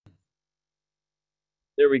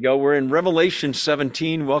There we go. We're in Revelation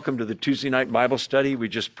 17. Welcome to the Tuesday night Bible study. We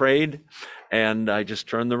just prayed, and I just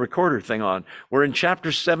turned the recorder thing on. We're in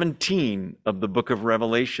chapter 17 of the book of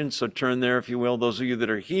Revelation, so turn there if you will. Those of you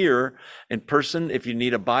that are here in person, if you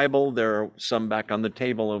need a Bible, there are some back on the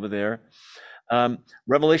table over there.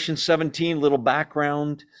 Revelation 17, little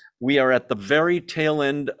background. We are at the very tail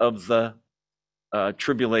end of the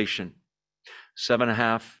tribulation.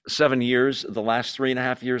 7 years, the last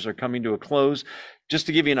 3.5 years are coming to a close. Just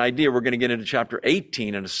to give you an idea, we're going to get into chapter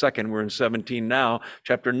 18 in a second. We're in 17 now.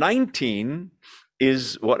 Chapter 19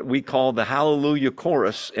 is what we call the Hallelujah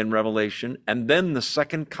chorus in Revelation, and then the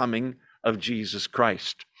second coming of Jesus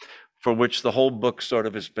Christ, for which the whole book sort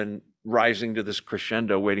of has been rising to this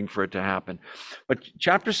crescendo, waiting for it to happen. But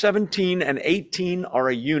chapter 17 and 18 are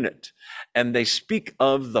a unit, and they speak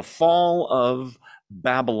of the fall of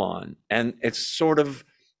Babylon. And it's sort of,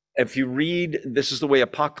 if you read, this is the way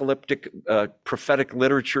apocalyptic prophetic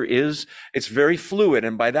literature is. It's very fluid.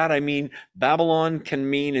 And by that, I mean, Babylon can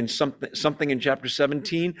mean in something in chapter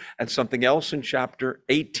 17 and something else in chapter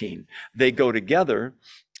 18. They go together,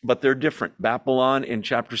 but they're different. Babylon in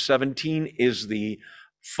chapter 17 is the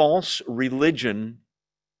false religion,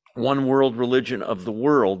 one world religion of the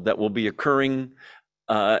world that will be occurring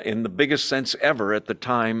in the biggest sense ever at the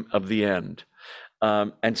time of the end.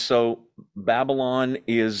 And so Babylon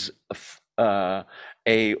is a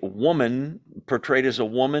woman, portrayed as a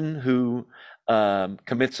woman who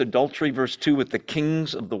commits adultery, verse 2, with the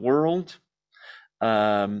kings of the world.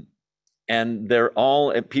 And they're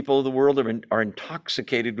all, people of the world are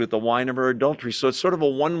intoxicated with the wine of her adultery. So it's sort of a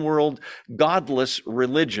one world, godless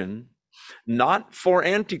religion, not for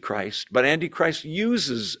Antichrist, but Antichrist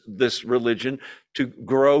uses this religion to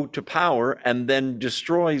grow to power and then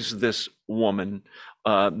destroys this woman,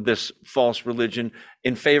 this false religion,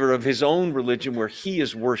 in favor of his own religion, where he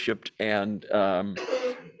is worshipped and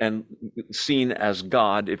seen as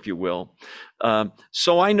God, if you will.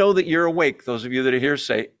 So I know that you're awake. Those of you that are here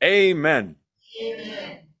say amen.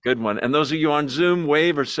 Amen. Good one. And those of you on Zoom,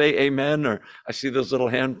 wave or say amen, or I see those little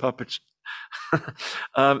hand puppets.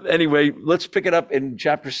 Anyway, let's pick it up in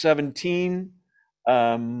chapter 17.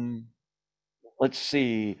 Let's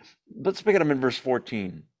see. Let's pick it up in verse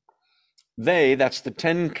 14. That's the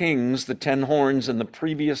 10 kings, the 10 horns in the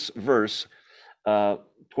previous verse, 12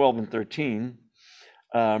 and 13.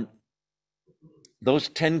 Those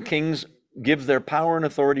 10 kings give their power and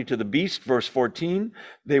authority to the beast. Verse 14,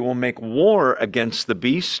 they will make war against the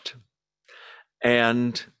beast.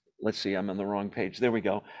 And let's see, I'm on the wrong page. There we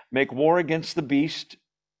go. Make war against the beast.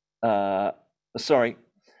 Against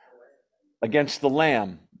the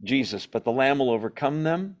Lamb, Jesus. But the Lamb will overcome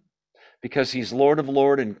them, because he's Lord of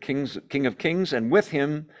Lords and King of Kings, and with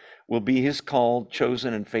him will be his called,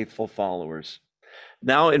 chosen, and faithful followers.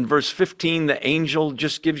 Now in verse 15, the angel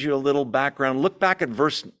just gives you a little background. Look back at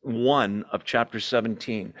verse 1 of chapter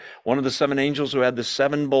 17. One of the 7 angels who had the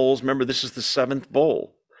 7 bowls. Remember, this is the 7th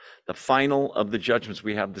bowl, the final of the judgments.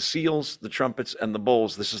 We have the seals, the trumpets, and the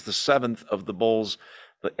bowls. This is the 7th of the bowls,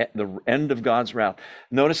 the end of God's wrath.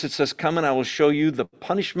 Notice it says, come and I will show you the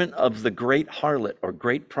punishment of the great harlot or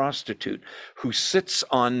great prostitute who sits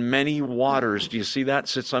on many waters. Do you see that?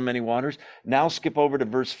 Sits on many waters. Now skip over to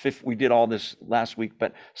verse 15. We did all this last week,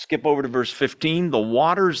 but skip over to verse 15. The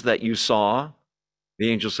waters that you saw,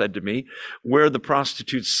 the angel said to me, where the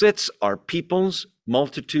prostitute sits are peoples,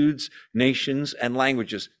 multitudes, nations, and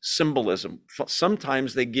languages. Symbolism.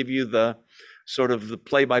 Sometimes they give you the sort of the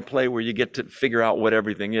play-by-play where you get to figure out what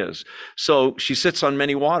everything is. So she sits on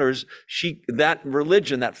many waters. That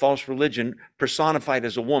religion, that false religion, personified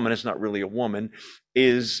as a woman, it's not really a woman,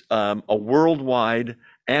 is a worldwide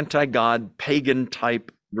anti-God, pagan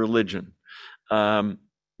type religion.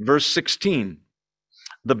 Verse 16,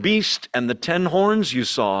 the beast and the 10 horns you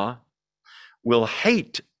saw will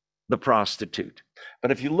hate the prostitute.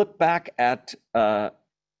 But if you look back at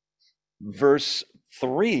verse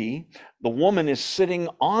 3, the woman is sitting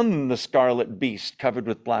on the scarlet beast covered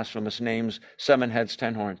with blasphemous names, 7 heads,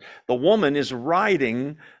 10 horns. The woman is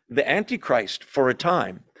riding the Antichrist for a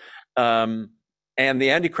time. And the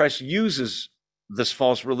Antichrist uses this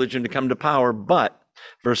false religion to come to power. But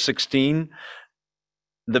verse 16,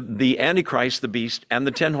 the Antichrist, the beast, and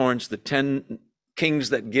the 10 horns, the 10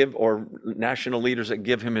 kings that give, or national leaders that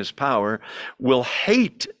give him his power, will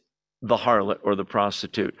hate the harlot or the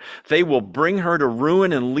prostitute. They will bring her to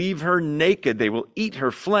ruin and leave her naked. They will eat her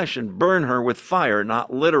flesh and burn her with fire.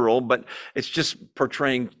 Not literal, but it's just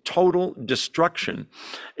portraying total destruction.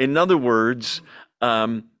 In other words,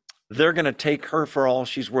 they're going to take her for all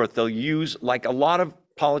she's worth. They'll use, like a lot of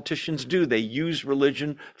politicians do, they use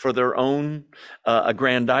religion for their own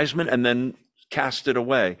aggrandizement and then cast it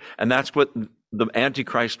away. And that's what the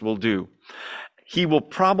Antichrist will do. He will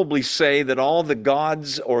probably say that all the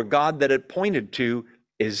gods or God that it pointed to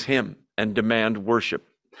is him and demand worship.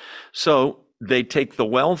 So they take the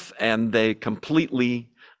wealth and they completely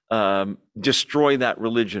destroy that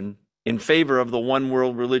religion in favor of the one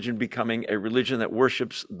world religion becoming a religion that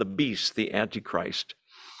worships the beast, the Antichrist.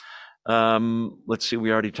 Let's see,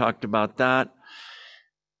 we already talked about that.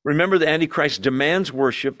 Remember, the Antichrist demands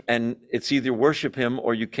worship, and it's either worship him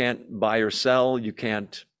or you can't buy or sell, you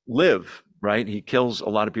can't live, right? He kills a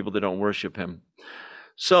lot of people that don't worship him.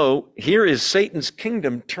 So here is Satan's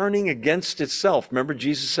kingdom turning against itself. Remember,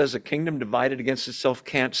 Jesus says a kingdom divided against itself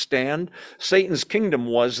can't stand. Satan's kingdom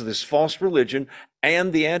was this false religion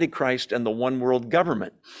and the Antichrist and the one world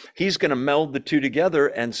government. He's going to meld the two together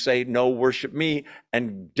and say, no, worship me,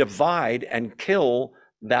 and divide and kill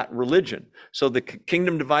that religion. So the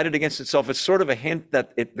kingdom divided against itself, it's sort of a hint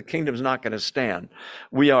that the kingdom's not going to stand.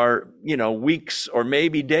 We are, weeks or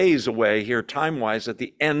maybe days away here time-wise at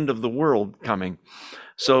the end of the world coming.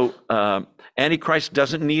 So Antichrist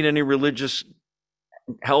doesn't need any religious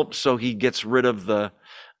help, so he gets rid of the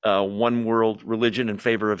one world religion in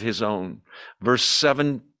favor of his own. Verse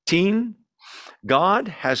 17, God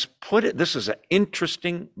has put it, this is an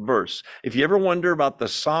interesting verse. If you ever wonder about the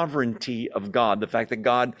sovereignty of God, the fact that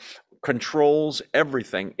God controls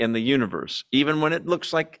everything in the universe, even when it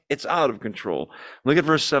looks like it's out of control. Look at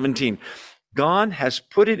verse 17. God has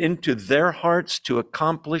put it into their hearts to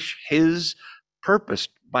accomplish his purpose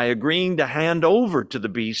by agreeing to hand over to the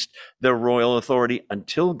beast their royal authority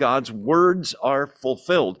until God's words are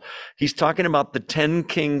fulfilled. He's talking about the 10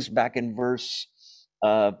 kings back in verse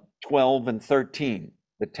 12 and 13.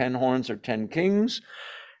 The 10 horns are 10 kings.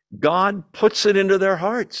 God puts it into their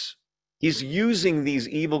hearts. He's using these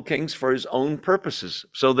evil kings for his own purposes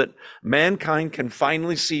so that mankind can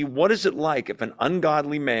finally see what is it like if an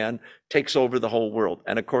ungodly man takes over the whole world.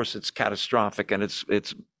 And of course, it's catastrophic and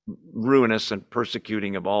it's ruinous and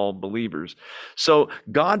persecuting of all believers. So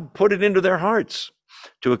God put it into their hearts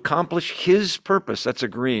to accomplish his purpose. That's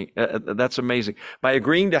amazing. By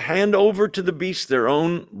agreeing to hand over to the beast their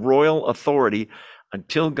own royal authority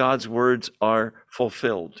until God's words are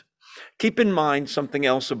fulfilled. Keep in mind something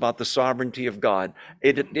else about the sovereignty of God.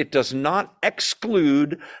 It does not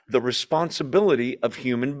exclude the responsibility of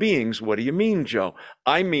human beings. What do you mean, Joe?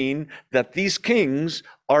 I mean that these kings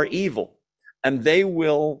are evil and they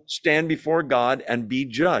will stand before God and be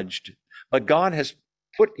judged. But God has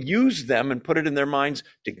used them and put it in their minds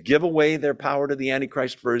to give away their power to the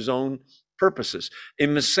Antichrist for his own purposes.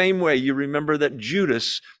 In the same way, you remember that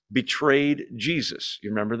Judas betrayed Jesus.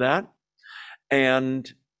 You remember that?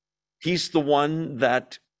 And he's the one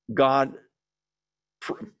that God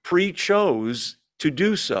pre-chose to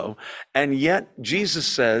do so. And yet Jesus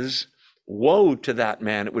says, woe to that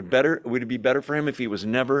man. It would be better for him if he was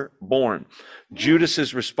never born. Judas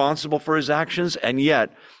is responsible for his actions, and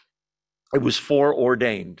yet it was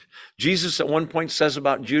foreordained. Jesus at one point says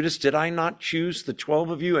about Judas, did I not choose the 12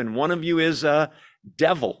 of you, and one of you is a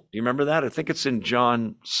devil? Do you remember that? I think it's in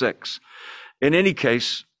John 6. In any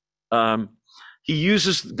case, God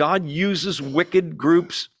uses wicked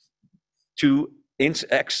groups to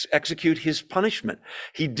execute his punishment.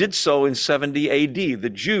 He did so in 70 AD.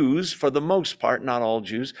 The Jews, for the most part, not all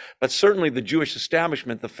Jews, but certainly the Jewish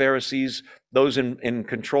establishment, the Pharisees, those in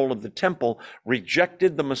control of the temple,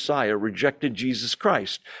 rejected the Messiah, rejected Jesus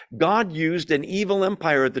Christ. God used an evil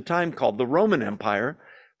empire at the time called the Roman Empire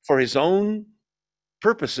for his own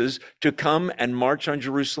purposes to come and march on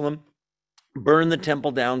Jerusalem, burn the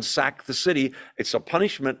temple down, sack the city. It's a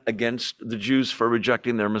punishment against the Jews for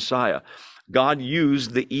rejecting their Messiah. God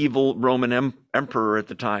used the evil Roman emperor at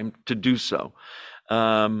the time to do so. We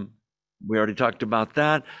already talked about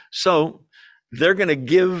that. So they're going to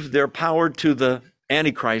give their power to the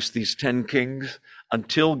Antichrist, these 10 kings,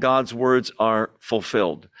 until God's words are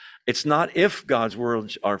fulfilled. It's not if God's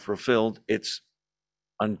words are fulfilled, it's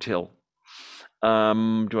until. Do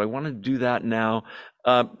I want to do that now?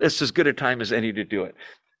 It's as good a time as any to do it.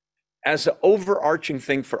 As an overarching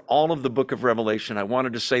thing for all of the book of Revelation, I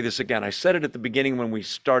wanted to say this again. I said it at the beginning when we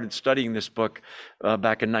started studying this book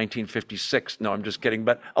back in 1956. No, I'm just kidding,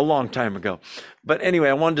 but a long time ago. But anyway,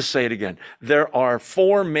 I wanted to say it again. There are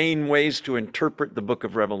 4 main ways to interpret the book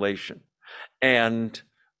of Revelation, and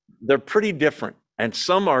they're pretty different. And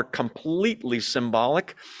some are completely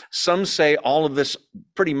symbolic. Some say all of this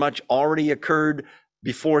pretty much already occurred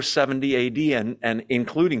before 70 AD and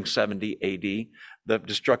including 70 AD. The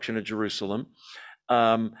destruction of Jerusalem.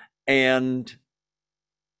 And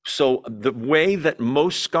so the way that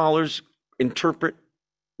most scholars interpret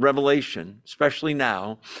Revelation, especially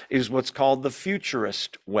now, is what's called the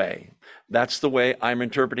futurist way. That's the way I'm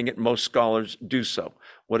interpreting it. Most scholars do so.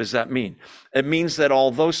 What does that mean? It means that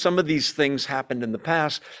although some of these things happened in the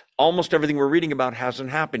past, almost everything we're reading about hasn't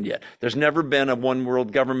happened yet. There's never been a one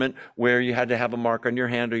world government where you had to have a mark on your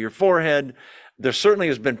hand or your forehead. There certainly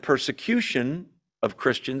has been persecution of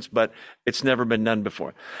Christians, but it's never been done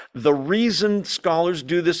before. The reason scholars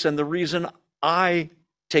do this, and the reason I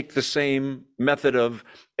take the same method of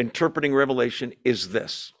interpreting Revelation, is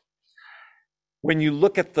this. When you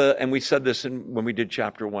look at and we said this when we did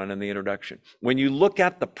chapter 1 in the introduction, when you look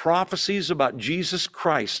at the prophecies about Jesus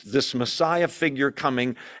Christ, this Messiah figure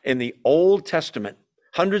coming in the Old Testament,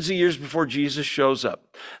 hundreds of years before Jesus shows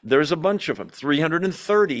up, there's a bunch of them.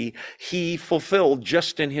 330 he fulfilled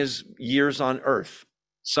just in his years on earth.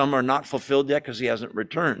 Some are not fulfilled yet because he hasn't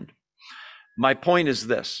returned. My point is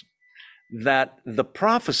this, that the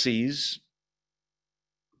prophecies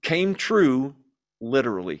came true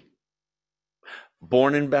literally.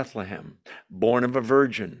 Born in Bethlehem, born of a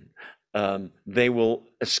virgin. They will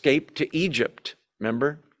escape to Egypt,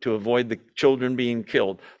 remember, to avoid the children being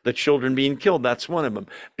killed. The children being killed, that's one of them.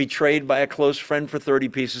 Betrayed by a close friend for 30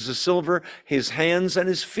 pieces of silver. His hands and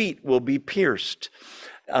his feet will be pierced.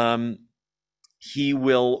 He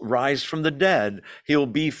will rise from the dead. He'll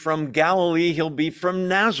be from Galilee. He'll be from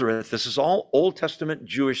Nazareth. This is all Old Testament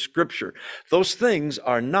Jewish scripture. Those things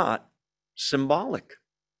are not symbolic.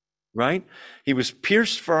 Right? He was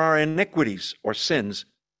pierced for our iniquities or sins.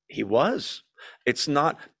 He was. It's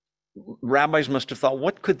not, rabbis must have thought,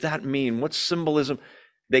 what could that mean? What's symbolism?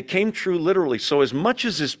 They came true literally. So as much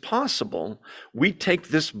as is possible, we take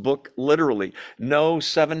this book literally. No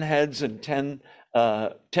 7 heads and 10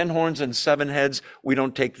 horns and 7 heads. We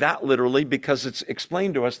don't take that literally because it's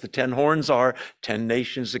explained to us the 10 horns are 10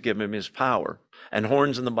 nations that give him his power. And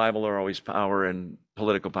horns in the Bible are always power and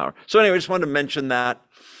political power. So anyway, I just wanted to mention that.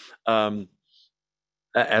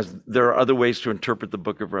 As there are other ways to interpret the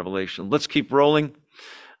book of Revelation. Let's keep rolling.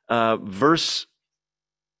 Verse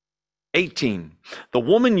 18. The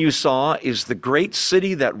woman you saw is the great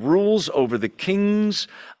city that rules over the kings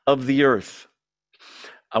of the earth.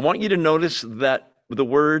 I want you to notice that the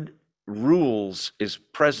word rules is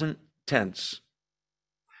present tense.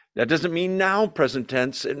 That doesn't mean now present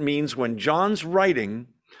tense. It means when John's writing,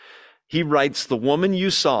 he writes, the woman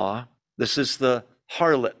you saw, this is the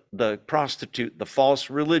harlot, the prostitute, the false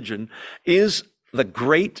religion, is the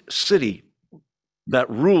great city that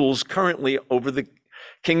rules currently over the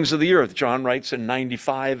kings of the earth. John writes in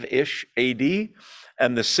 95-ish AD,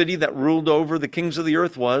 and the city that ruled over the kings of the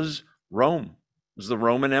earth was Rome. It was the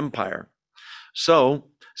Roman Empire. So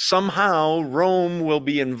somehow Rome will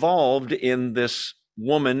be involved in this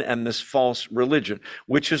woman and this false religion,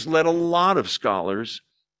 which has led a lot of scholars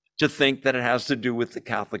to think that it has to do with the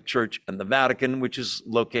Catholic Church and the Vatican, which is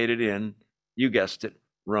located in, you guessed it,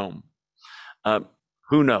 Rome.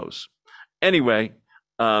 Who knows? Anyway,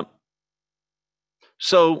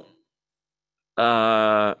 so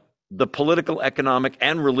the political, economic,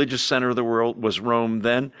 and religious center of the world was Rome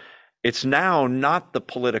then. It's now not the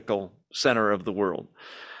political center of the world.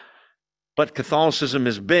 But Catholicism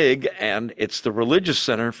is big, and it's the religious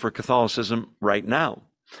center for Catholicism right now.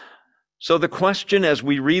 So the question as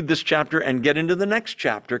we read this chapter and get into the next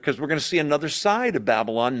chapter, because we're going to see another side of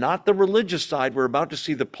Babylon, not the religious side, we're about to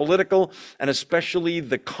see the political and especially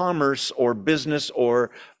the commerce or business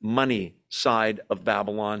or money side of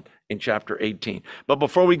Babylon in chapter 18. But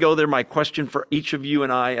before we go there, my question for each of you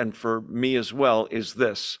and I, and for me as well, is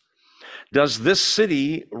this. Does this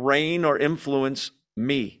city reign or influence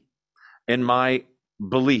me in my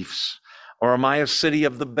beliefs? Or am I a city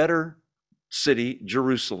of the better city,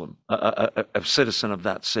 Jerusalem, a citizen of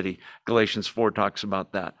that city? Galatians 4 talks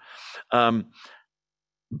about that.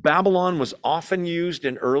 Babylon was often used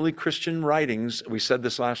in early Christian writings, we said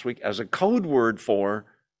this last week, as a code word for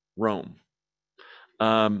Rome.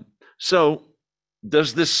 So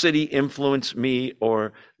does this city influence me?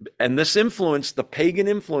 And this influence, the pagan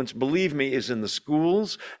influence, believe me, is in the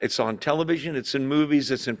schools, it's on television, it's in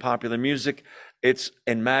movies, it's in popular music, it's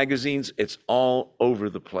in magazines, it's all over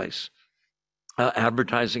the place.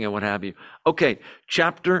 Advertising and what have you. Okay,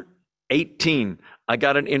 chapter 18. I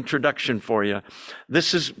got an introduction for you.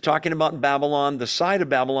 This is talking about Babylon, the side of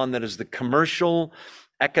Babylon that is the commercial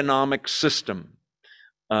economic system.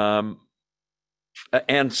 And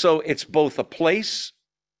so it's both a place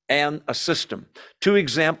and a system. 2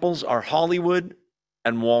 examples are Hollywood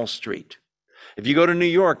and Wall Street. If you go to New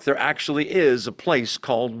York, there actually is a place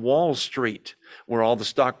called Wall Street where all the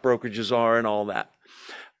stock brokerages are and all that.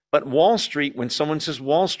 But Wall Street, when someone says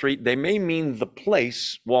Wall Street, they may mean the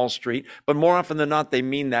place, Wall Street, but more often than not, they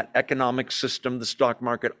mean that economic system, the stock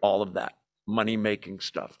market, all of that money-making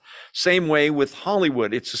stuff. Same way with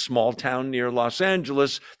Hollywood. It's a small town near Los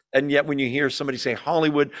Angeles, and yet when you hear somebody say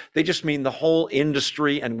Hollywood, they just mean the whole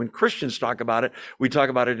industry. And when Christians talk about it, we talk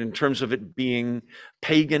about it in terms of it being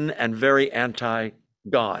pagan and very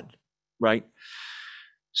anti-God, right?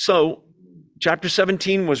 So chapter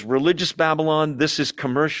 17 was religious Babylon. This is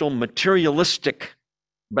commercial, materialistic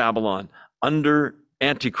Babylon under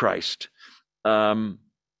Antichrist.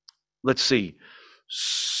 Let's see.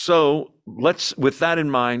 So with that in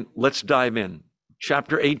mind, let's dive in.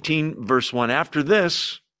 Chapter 18, verse 1. After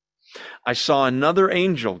this, I saw another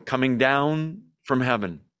angel coming down from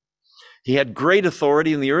heaven. He had great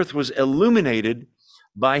authority, and the earth was illuminated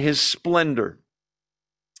by his splendor.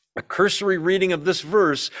 A cursory reading of this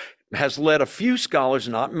verse has led a few scholars,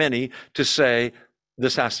 not many, to say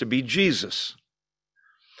this has to be Jesus.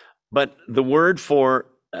 But the word for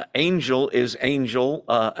angel is angel,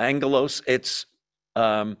 angelos, it's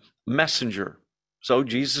messenger. So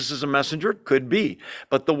Jesus is a messenger, could be.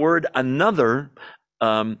 But the word another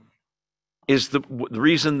is the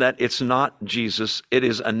reason that it's not Jesus.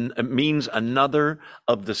 It means another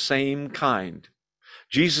of the same kind.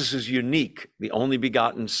 Jesus is unique, the only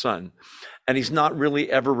begotten Son, and he's not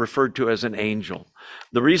really ever referred to as an angel.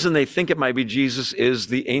 The reason they think it might be Jesus is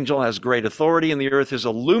the angel has great authority and the earth is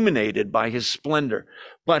illuminated by his splendor.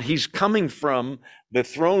 But he's coming from the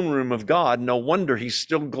throne room of God. No wonder he's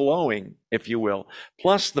still glowing, if you will.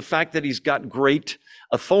 Plus the fact that he's got great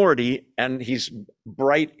authority and he's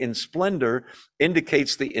bright in splendor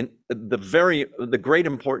indicates the great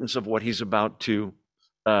importance of what he's about to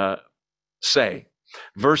say.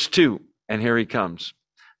 Verse 2, and here he comes.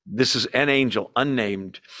 This is an angel,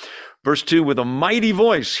 unnamed. Verse 2, with a mighty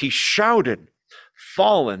voice, he shouted,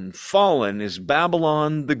 fallen, fallen is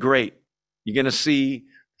Babylon the Great. You're going to see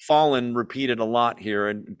fallen repeated a lot here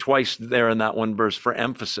and twice there in that one verse for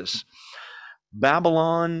emphasis.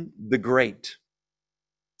 Babylon the Great.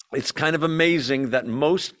 It's kind of amazing that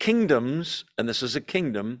most kingdoms, and this is a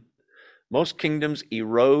kingdom, most kingdoms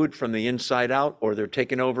erode from the inside out, or they're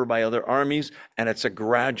taken over by other armies, and it's a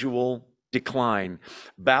gradual decline.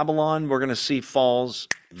 Babylon, we're going to see, falls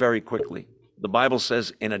very quickly. The Bible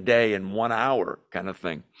says in a day, in 1 hour kind of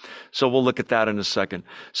thing. So we'll look at that in a second.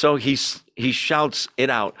 So he shouts it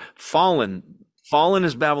out. Fallen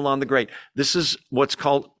is Babylon the Great. This is what's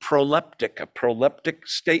called proleptic, a proleptic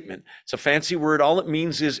statement. It's a fancy word. All it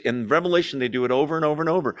means is in Revelation, they do it over and over and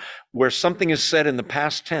over, where something is said in the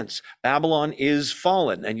past tense. Babylon is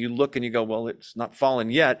fallen. And you look and you go, well, it's not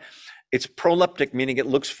fallen yet. It's proleptic, meaning it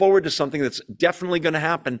looks forward to something that's definitely going to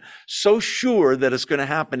happen. So sure that it's going to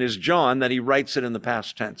happen is John that he writes it in the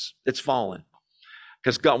past tense. It's fallen.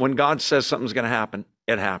 Because when God says something's going to happen,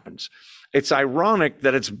 it happens. It's ironic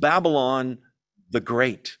that it's Babylon the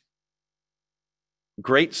Great.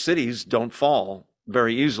 Great cities don't fall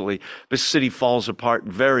very easily. This city falls apart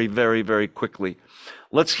very, very, very quickly.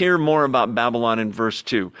 Let's hear more about Babylon in verse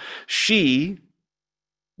 2. She,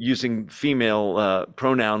 using female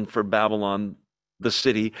pronoun for Babylon, the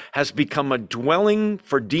city, has become a dwelling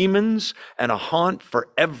for demons and a haunt for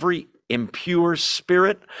every impure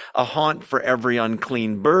spirit, a haunt for every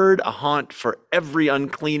unclean bird, a haunt for every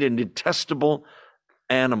unclean and detestable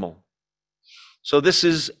animal. So this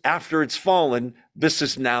is, after it's fallen, this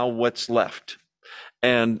is now what's left.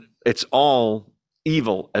 And it's all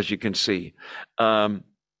evil, as you can see.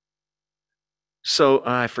 So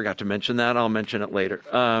I forgot to mention that. I'll mention it later.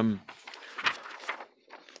 Well,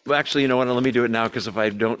 actually, you know what? Let me do it now, because if I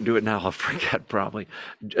don't do it now, I'll forget probably.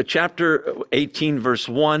 Chapter 18, verse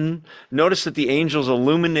 1. Notice that the angel's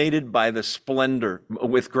illuminated by the splendor,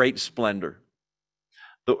 with great splendor.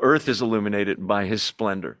 The earth is illuminated by his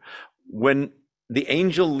splendor. When the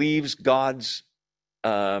angel leaves God's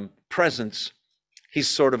presence, he's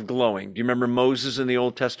sort of glowing. Do you remember Moses in the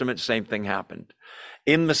Old Testament? Same thing happened.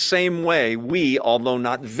 In the same way, we, although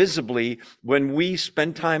not visibly, when we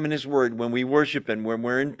spend time in his word, when we worship him, when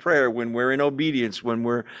we're in prayer, when we're in obedience, when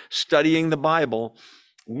we're studying the Bible,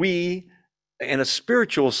 we, in a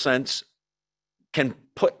spiritual sense, can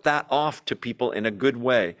put that off to people in a good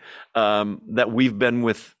way, that we've been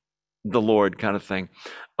with the Lord kind of thing.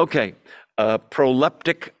 Okay,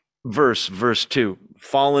 proleptic verse 2,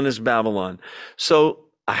 fallen is Babylon. So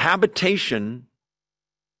a habitation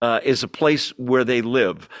is a place where they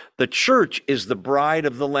live. The church is the bride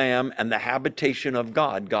of the Lamb and the habitation of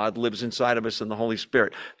God. God lives inside of us in the Holy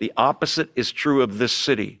Spirit. The opposite is true of this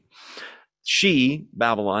city. She,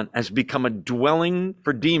 Babylon, has become a dwelling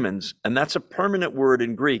for demons. And that's a permanent word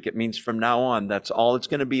in Greek. It means from now on, that's all it's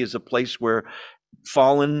going to be, is a place where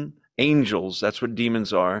fallen angels, that's what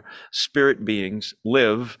demons are, spirit beings,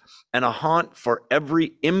 live, and a haunt for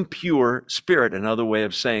every impure spirit. Another way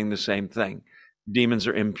of saying the same thing. Demons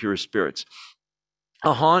are impure spirits.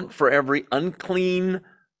 A haunt for every unclean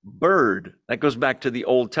bird. That goes back to the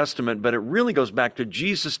Old Testament, but it really goes back to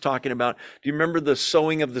Jesus talking about, do you remember the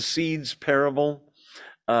sowing of the seeds parable?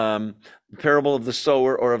 Parable of the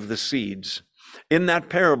sower or of the seeds. In that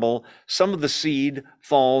parable, some of the seed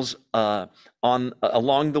falls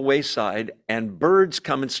along the wayside, and birds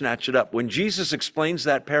come and snatch it up. When Jesus explains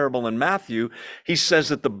that parable in Matthew, he says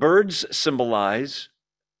that the birds symbolize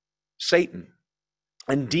Satan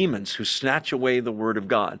and demons who snatch away the word of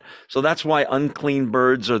God. So that's why unclean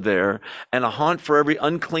birds are there, and a haunt for every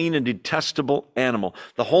unclean and detestable animal.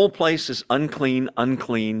 The whole place is unclean,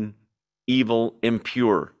 unclean, evil,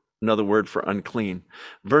 impure. Another word for unclean.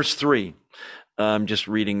 Verse 3, I'm just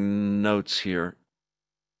reading notes here.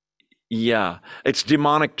 Yeah, it's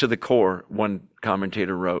demonic to the core, one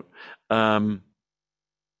commentator wrote.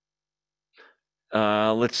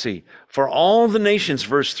 Let's see. For all the nations,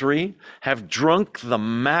 verse 3, have drunk the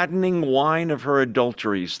maddening wine of her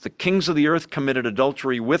adulteries. The kings of the earth committed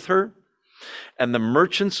adultery with her, and the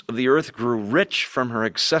merchants of the earth grew rich from her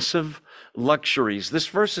excessive luxuries. This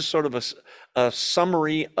verse is sort of a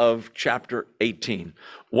summary of chapter 18,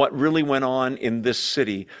 what really went on in this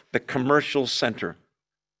city, the commercial center.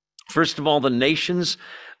 First of all, the nations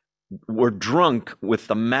were drunk with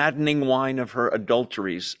the maddening wine of her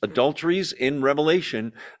adulteries. Adulteries in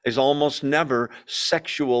Revelation is almost never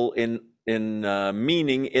sexual in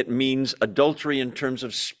meaning. It means adultery in terms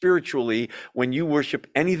of spiritually. When you worship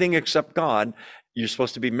anything except God, you're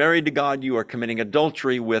supposed to be married to God. You are committing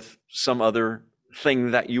adultery with some other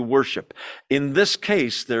thing that you worship. In this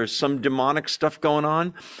case, there's some demonic stuff going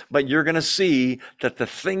on, but you're going to see that the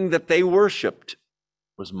thing that they worshiped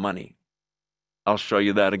was money. I'll show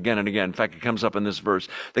you that again and again. In fact, it comes up in this verse.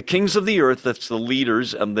 The kings of the earth, that's the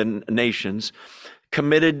leaders of the nations,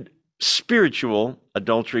 committed spiritual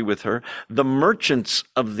adultery with her. The merchants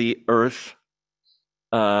of the earth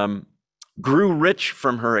grew rich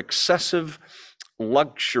from her excessive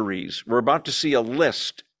luxuries. We're about to see a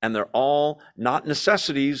list, and they're all not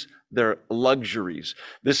necessities, they're luxuries.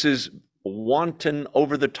 This is wanton,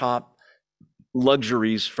 over-the-top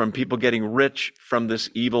luxuries from people getting rich from this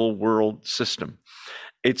evil world system.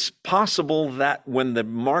 It's possible that when the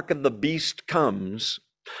mark of the beast comes,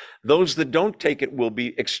 those that don't take it will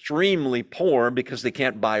be extremely poor because they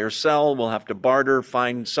can't buy or sell, will have to barter,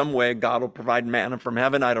 find some way. God will provide manna from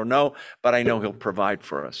heaven. I don't know, but I know he'll provide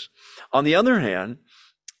for us. On the other hand,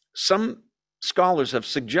 some scholars have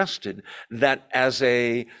suggested that as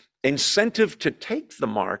a incentive to take the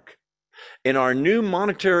mark, in our new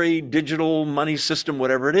monetary digital money system,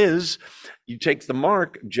 whatever it is, you take the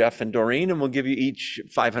mark, Jeff and Doreen, and we'll give you each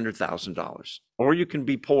 $500,000. Or you can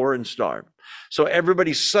be poor and starve. So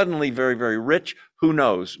everybody's suddenly very, very rich. Who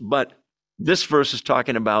knows? But this verse is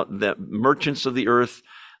talking about the merchants of the earth,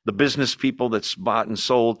 the business people that's bought and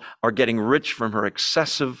sold, are getting rich from her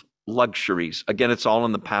excessive luxuries. Again, it's all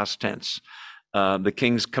in the past tense. The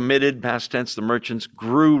kings committed, past tense. The merchants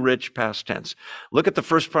grew rich, past tense. Look at the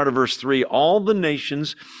first part of verse 3. All the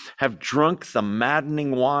nations have drunk the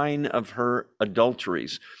maddening wine of her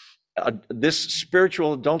adulteries. This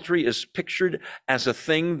spiritual adultery is pictured as a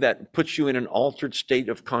thing that puts you in an altered state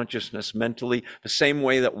of consciousness mentally, the same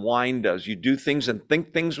way that wine does. You do things and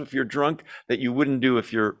think things if you're drunk that you wouldn't do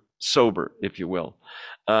if you're sober, if you will.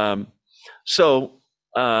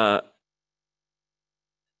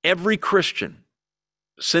 Every Christian,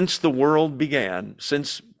 since the world began,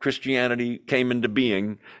 since Christianity came into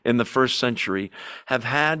being in the first century, have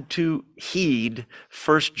had to heed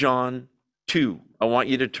 1 John 2. I want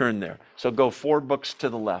you to turn there. So go 4 books to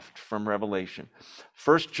the left from Revelation.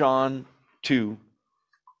 1 John 2.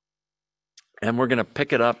 And we're going to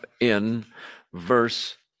pick it up in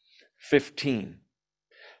verse 15.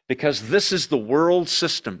 Because this is the world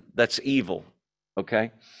system that's evil,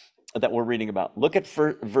 okay, that we're reading about. Look at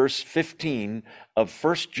verse 15 of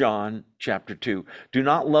 1 John chapter 2. Do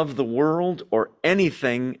not love the world or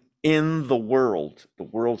anything in the world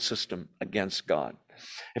system against God.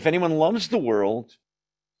 If anyone loves the world,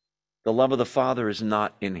 the love of the Father is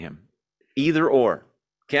not in him. Either or.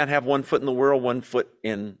 Can't have one foot in the world, one foot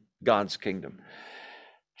in God's kingdom.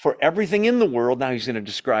 For everything in the world, now he's going to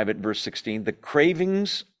describe it, verse 16, the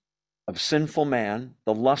cravings of sinful man,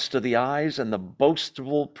 the lust of the eyes, and the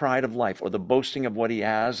boastful pride of life, or the boasting of what he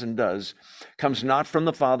has and does, comes not from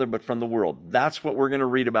the Father, but from the world. That's what we're going to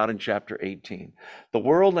read about in chapter 18. The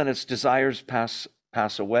world and its desires pass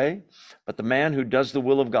away, but the man who does the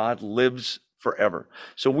will of God lives forever.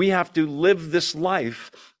 So we have to live this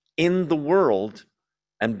life in the world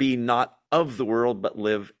and be not of the world, but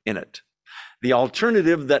live in it. The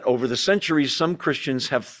alternative that over the centuries some Christians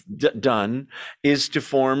have done is to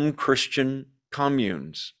form Christian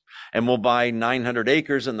communes. And we'll buy 900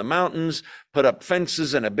 acres in the mountains, put up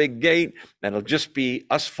fences and a big gate, and it'll just be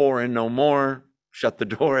us four and no more. Shut the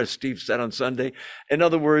door, as Steve said on Sunday. In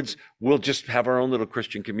other words, we'll just have our own little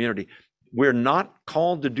Christian community. We're not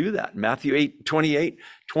called to do that. Matthew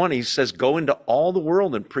 28:20 says, go into all the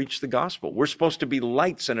world and preach the gospel. We're supposed to be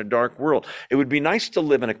lights in a dark world. It would be nice to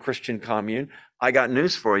live in a Christian commune. I got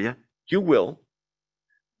news for you. You will.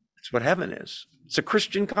 It's what heaven is. It's a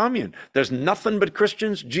Christian commune. There's nothing but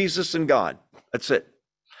Christians, Jesus, and God. That's it.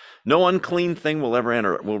 No unclean thing will ever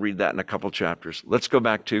enter it. We'll read that in a couple chapters. Let's go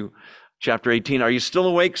back to chapter 18. Are you still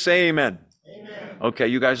awake? Say amen. Amen. Okay,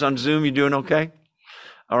 you guys on Zoom, you doing okay?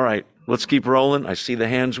 All right, let's keep rolling. I see the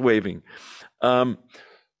hands waving.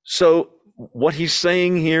 So what he's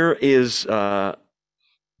saying here is that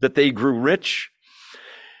they grew rich.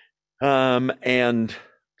 And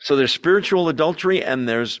so there's spiritual adultery and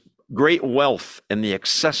there's great wealth and the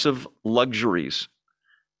excessive luxuries.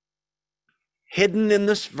 Hidden in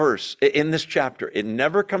this verse, in this chapter, it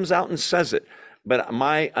never comes out and says it, but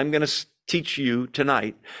I'm going to teach you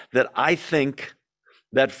tonight that I think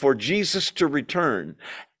that for Jesus to return,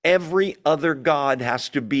 every other god has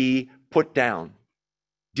to be put down,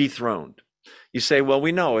 dethroned. You say, well,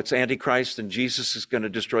 we know it's Antichrist and Jesus is going to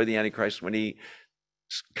destroy the Antichrist when he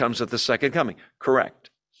comes at the second coming. Correct.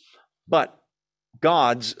 But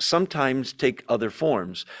gods sometimes take other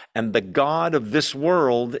forms. And the god of this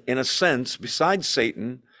world, in a sense, besides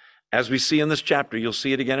Satan, as we see in this chapter, you'll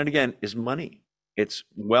see it again and again, is money. It's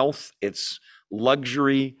wealth. It's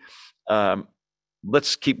luxury.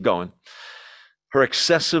 Let's keep going. Her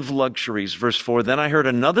excessive luxuries. Verse 4, then I heard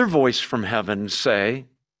another voice from heaven say,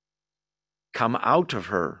 come out of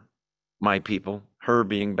her, my people, her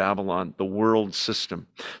being Babylon, the world system,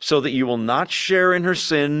 so that you will not share in her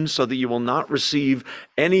sins, so that you will not receive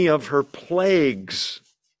any of her plagues,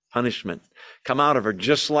 punishment. Come out of her,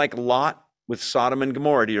 just like Lot with Sodom and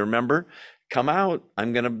Gomorrah. Do you remember? Come out.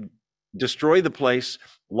 I'm going to destroy the place.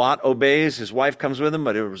 Lot obeys. His wife comes with him,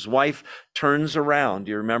 but his wife turns around.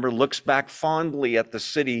 Do you remember? Looks back fondly at the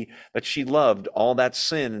city that she loved, all that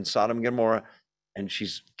sin in Sodom and Gomorrah, and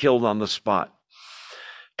she's killed on the spot.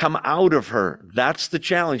 Come out of her. That's the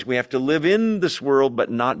challenge. We have to live in this world, but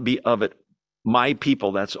not be of it. My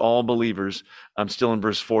people, that's all believers. I'm still in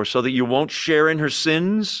verse 4. So that you won't share in her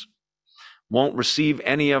sins, won't receive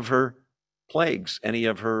any of her plagues, any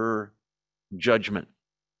of her judgment.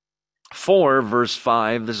 4, verse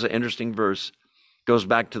 5, this is an interesting verse, goes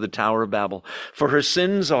back to the Tower of Babel. For her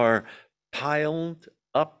sins are piled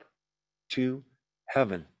up to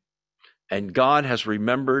heaven, and God has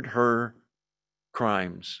remembered her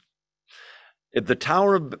crimes. The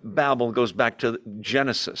Tower of Babel goes back to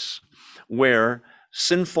Genesis, where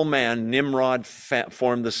sinful man, Nimrod,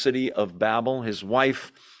 formed the city of Babel. His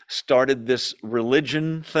wife started this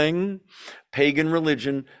religion thing, pagan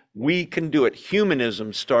religion. We can do it.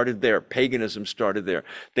 Humanism started there. Paganism started there.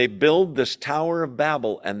 They build this Tower of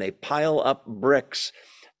Babel and they pile up bricks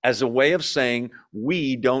as a way of saying,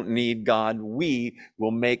 we don't need God. We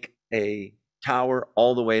will make a tower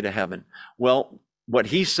all the way to heaven. Well, what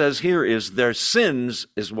he says here is their sins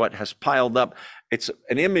is what has piled up. It's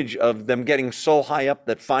an image of them getting so high up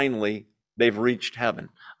that finally they've reached heaven.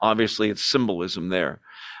 Obviously, it's symbolism there.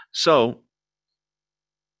 So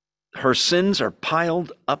her sins are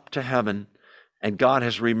piled up to heaven, and God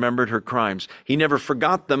has remembered her crimes. He never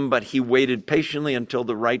forgot them, but he waited patiently until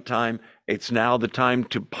the right time. It's now the time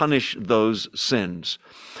to punish those sins.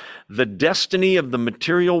 The destiny of the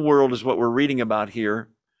material world is what we're reading about here,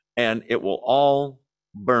 and it will all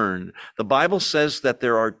burn. The Bible says that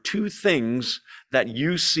there are 2 things that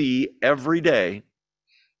you see every day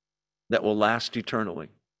that will last eternally.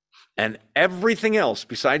 And everything else,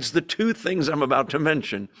 besides the 2 things I'm about to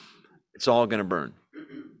mention, it's all going to burn.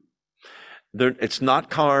 It's not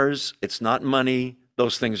cars, it's not money.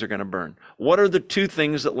 Those things are going to burn. What are the 2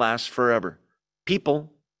 things that last forever?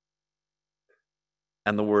 People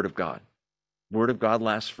and the Word of God. Word of God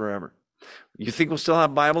lasts forever. You think we'll still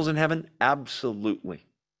have Bibles in heaven? Absolutely.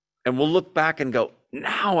 And we'll look back and go,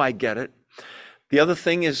 now I get it. The other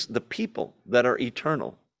thing is the people that are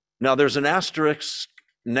eternal. Now there's an asterisk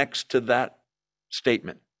next to that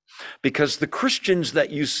statement. because the Christians that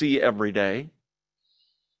you see every day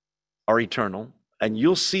are eternal, and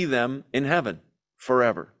you'll see them in heaven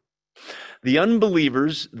forever. The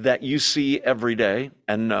unbelievers that you see every day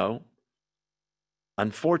and know,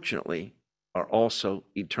 unfortunately, are also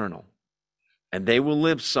eternal. And they will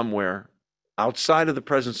live somewhere outside of the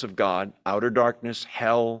presence of God, outer darkness,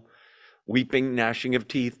 hell, weeping, gnashing of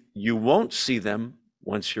teeth. You won't see them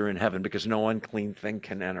once you're in heaven because no unclean thing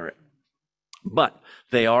can enter it. But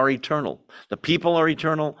they are eternal. The people are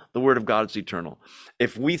eternal. The word of God is eternal.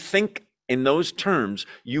 If we think in those terms,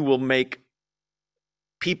 you will make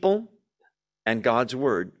people and God's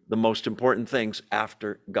word the most important things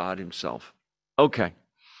after God himself. Okay.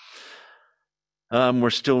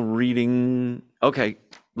 We're still reading. Okay,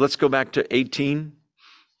 let's go back to 18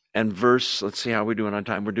 and verse. Let's see how we're doing on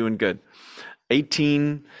time. We're doing good.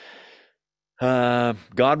 18,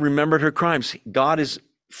 God remembered her crimes. God is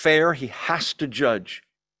fair. He has to judge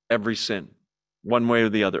every sin, one way or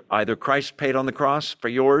the other. Either Christ paid on the cross for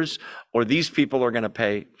yours, or these people are going to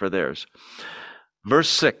pay for theirs. Verse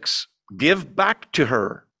 6, give back to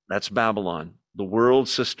her, that's Babylon, the world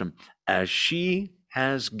system, as she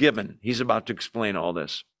has given. He's about to explain all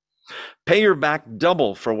this. Pay her back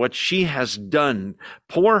double for what she has done.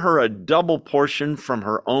 Pour her a double portion from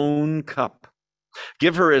her own cup.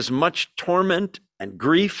 Give her as much torment and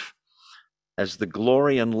grief as the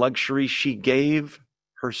glory and luxury she gave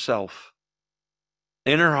herself.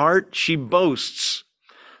 In her heart, she boasts.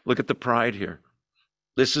 Look at the pride here.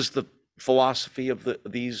 This is the philosophy of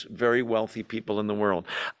these very wealthy people in the world.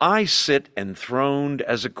 I sit enthroned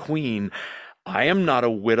as a queen. I am not a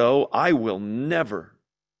widow. I will never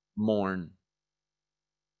mourn.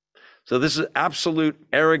 So this is absolute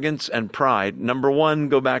arrogance and pride. Number one,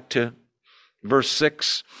 go back to verse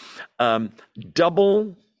 6. There's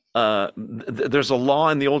a law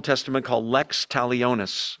in the Old Testament called lex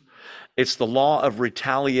talionis. It's the law of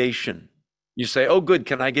retaliation. You say, oh, good,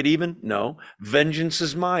 can I get even? No. Vengeance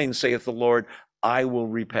is mine, saith the Lord, I will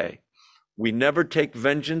repay. We never take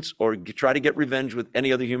vengeance or try to get revenge with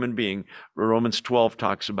any other human being. Romans 12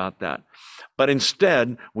 talks about that. But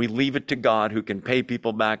instead, we leave it to God, who can pay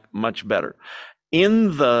people back much better.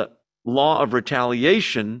 In the law of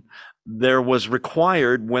retaliation, there was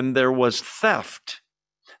required when there was theft,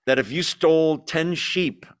 that if you stole 10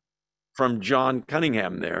 sheep from John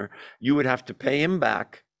Cunningham there, you would have to pay him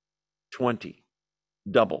back 20,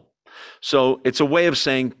 double. So it's a way of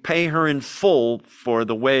saying pay her in full for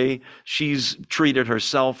the way she's treated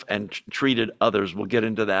herself and treated others. We'll get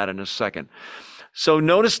into that in a second. So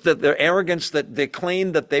notice that their arrogance, that they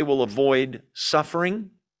claim that they will avoid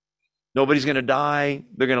suffering. Nobody's going to die.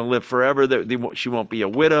 They're going to live forever. She won't be a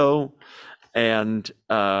widow. And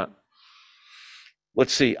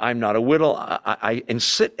let's see, I'm not a widow. I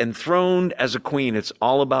sit enthroned as a queen. It's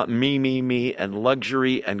all about me, me, me, and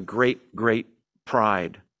luxury and great, great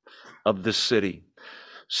pride of this city.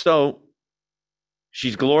 So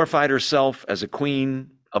she's glorified herself as a queen,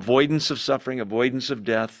 avoidance of suffering, avoidance of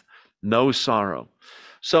death, no sorrow.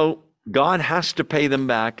 So God has to pay them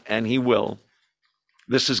back, and he will.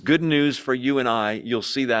 This is good news for you and I. You'll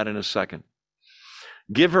see that in a second.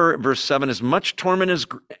 Give her, verse 7, as much torment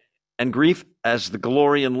and grief as the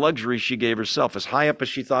glory and luxury she gave herself. As high up as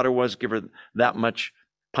she thought it was, give her that much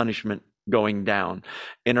punishment going down.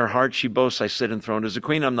 In her heart she boasts, I sit enthroned as a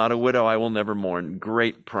queen. I'm not a widow. I will never mourn.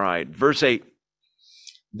 Great pride. Verse 8,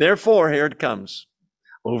 therefore, here it comes.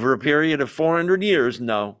 Over a period of 400 years,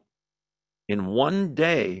 no. In one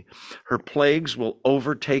day, her plagues will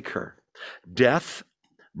overtake her. Death,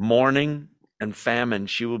 mourning, and famine.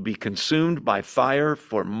 She will be consumed by fire,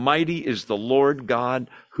 for mighty is the Lord God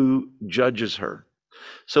who judges her.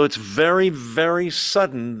 So it's very, very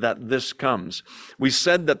sudden that this comes. We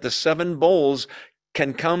said that the 7 bowls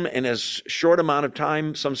can come in as short amount of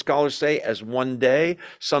time. Some scholars say as one day.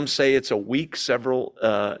 Some say it's a week, several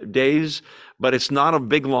days, but it's not a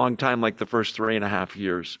big long time like the first 3.5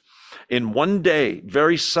 years. In one day,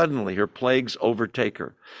 very suddenly, her plagues overtake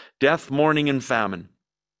her. Death, mourning, and famine.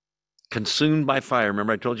 Consumed by fire.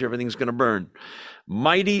 Remember, I told you everything's going to burn.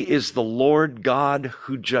 Mighty is the Lord God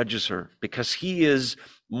who judges her, because he is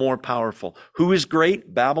more powerful. Who is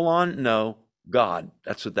great? Babylon? No, God.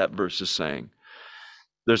 That's what that verse is saying.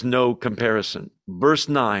 There's no comparison. Verse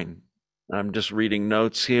 9. I'm just reading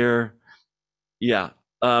notes here. Yeah.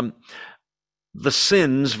 The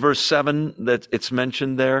sins, verse 7, that it's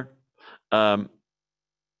mentioned there. The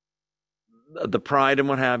pride and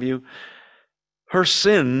what have you. Her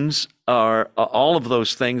sins are all of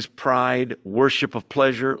those things: pride, worship of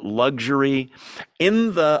pleasure, luxury.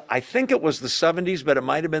 In I think it was the 70s, but it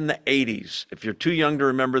might have been the 80s. If you're too young to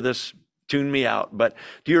remember this, tune me out. But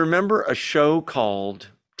do you remember a show called,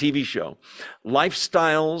 TV show,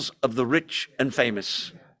 Lifestyles of the Rich and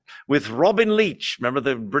Famous? With Robin Leach, remember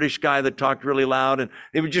the British guy that talked really loud? And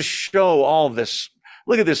they would just show all this.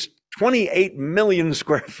 Look at this 28 million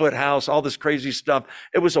square foot house, all this crazy stuff.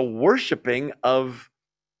 It was a worshiping of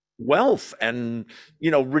wealth and,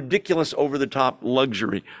 ridiculous over the top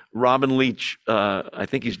luxury. Robin Leach, I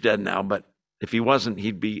think he's dead now, but if he wasn't,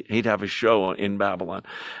 he'd have a show in Babylon.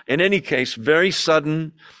 In any case, very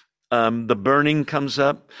sudden, the burning comes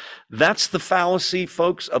up. That's the fallacy,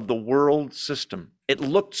 folks, of the world system. It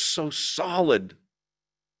looked so solid,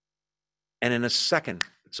 and in a second,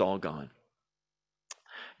 it's all gone.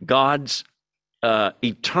 God's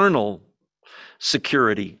eternal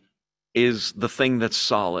security is the thing that's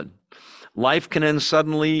solid. Life can end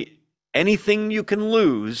suddenly. Anything you can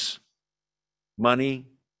lose, money,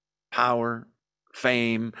 power,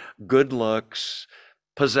 fame, good looks,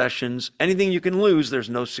 possessions, anything you can lose, there's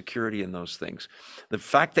no security in those things. The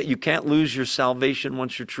fact that you can't lose your salvation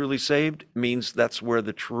once you're truly saved means that's where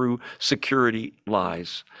the true security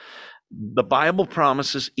lies. The Bible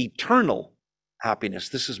promises eternal happiness.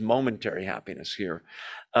 This is momentary happiness here.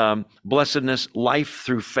 Blessedness, life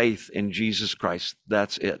through faith in Jesus Christ.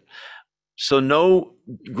 That's it. So no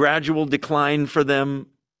gradual decline for them,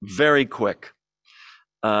 very quick.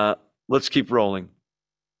 Let's keep rolling.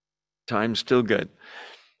 Time's still good.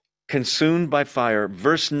 Consumed by fire.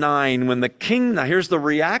 Verse 9, when the king, now here's the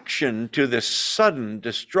reaction to this sudden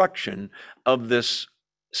destruction of this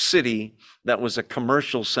city that was a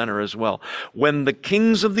commercial center as well. When the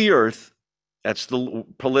kings of the earth, that's the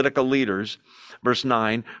political leaders, verse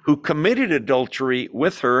 9, who committed adultery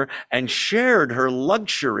with her and shared her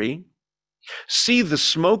luxury, see the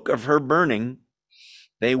smoke of her burning,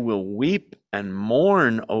 they will weep and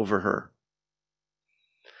mourn over her.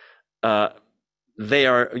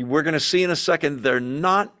 We're going to see in a second, they're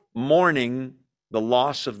not mourning the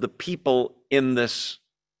loss of the people in this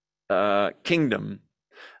kingdom.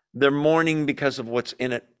 They're mourning because of what's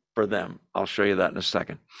in it for them. I'll show you that in a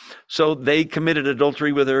second. So they committed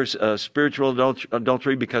adultery with her, spiritual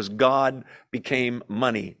adultery, because God became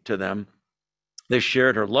money to them. They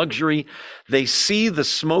shared her luxury. They see the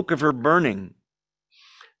smoke of her burning.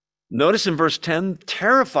 Notice in verse 10,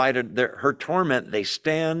 terrified of her torment, they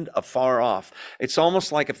stand afar off. It's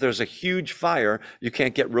almost like if there's a huge fire, you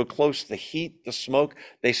can't get real close. The heat, the smoke,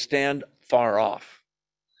 they stand far off.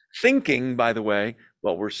 Thinking, by the way,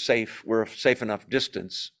 well, we're a safe enough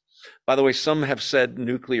distance. By the way, some have said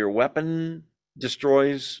nuclear weapon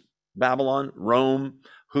destroys Babylon, Rome,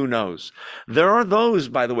 who knows? There are those,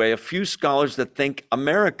 by the way, a few scholars that think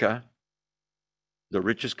America, the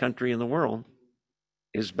richest country in the world,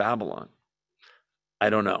 is Babylon. I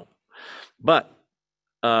don't know. But,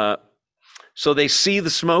 so they see the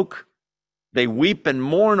smoke, they weep and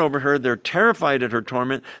mourn over her, they're terrified at her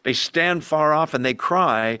torment, they stand far off and they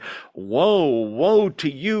cry, woe, woe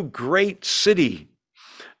to you, great city,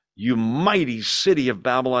 you mighty city of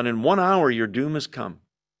Babylon, in 1 hour your doom has come.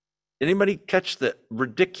 Anybody catch the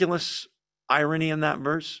ridiculous irony in that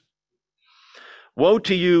verse? Woe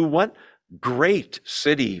to you, what? Great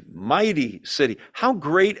city, mighty city. How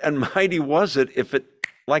great and mighty was it if it,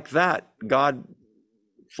 like that, God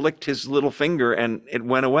flicked his little finger and it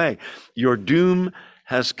went away? Your doom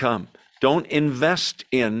has come. Don't invest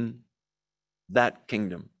in that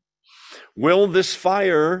kingdom. Will this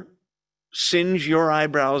fire singe your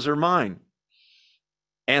eyebrows or mine?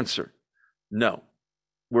 Answer, no.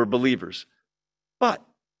 We're believers. But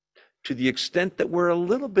to the extent that we're a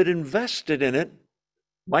little bit invested in it,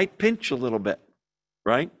 might pinch a little bit,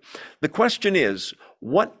 right? The question is,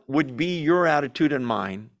 what would be your attitude and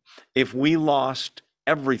mine if we lost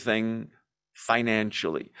everything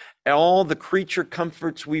financially? All the creature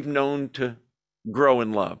comforts we've known to grow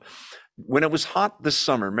and love. When it was hot this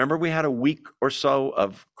summer, remember we had a week or so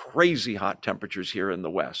of crazy hot temperatures here in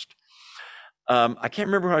the West. I can't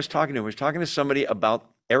remember who I was talking to. I was talking to somebody about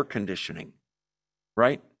air conditioning,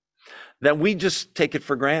 right? That we just take it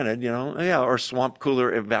for granted, or swamp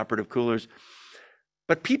cooler, evaporative coolers.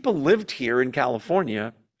 But people lived here in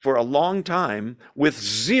California for a long time with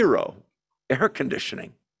zero air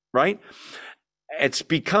conditioning, right? It's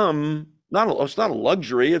become, it's not a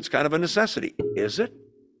luxury, it's kind of a necessity. Is it?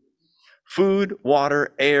 Food,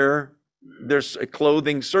 water, air, there's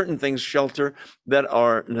clothing, certain things, shelter, that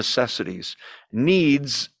are necessities.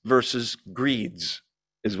 Needs versus greeds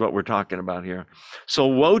is what we're talking about here. So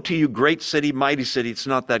woe to you, great city, mighty city. It's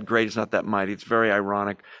not that great, it's not that mighty. It's very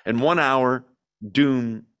ironic. In 1 hour,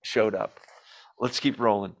 doom showed up. Let's keep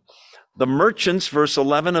rolling. The merchants, verse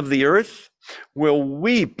 11, of the earth will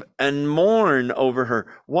weep and mourn over her.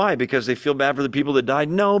 Why? Because they feel bad for the people that died?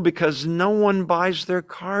 No, because no one buys their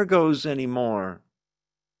cargoes anymore.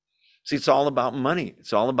 See, it's all about money.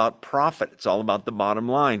 It's all about profit. It's all about the bottom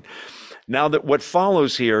line. Now that what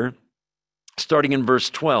follows here, starting in verse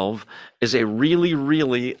 12, is a really,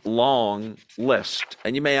 really long list.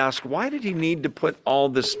 And you may ask, why did he need to put all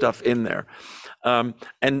this stuff in there?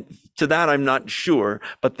 And to that, I'm not sure,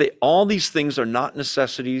 but all these things are not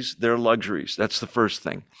necessities, they're luxuries. That's the first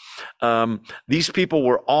thing. These people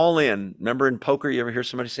were all in. Remember in poker, you ever hear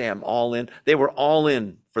somebody say, I'm all in? They were all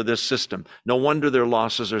in for this system. No wonder their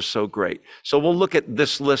losses are so great. So we'll look at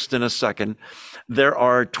this list in a second. There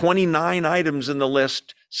are 29 items in the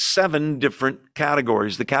list, 7 different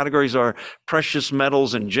categories. The categories are precious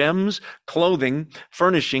metals and gems, clothing,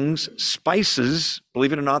 furnishings, spices.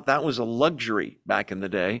 Believe it or not, that was a luxury back in the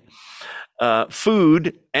day.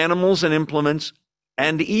 Food, animals and implements,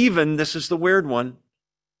 and even, this is the weird one,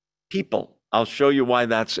 people. I'll show you why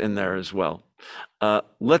that's in there as well.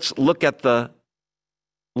 Let's look at the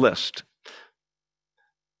list.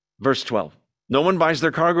 Verse 12. No one buys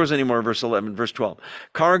their cargoes anymore, verse 11. Verse 12.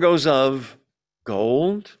 Cargoes of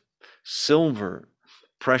gold, silver,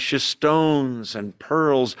 precious stones and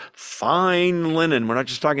pearls, fine linen. We're not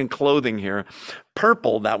just talking clothing here.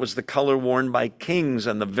 Purple, that was the color worn by kings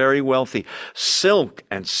and the very wealthy. Silk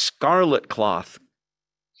and scarlet cloth.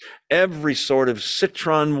 Every sort of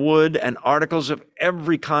citron wood and articles of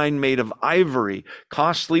every kind made of ivory,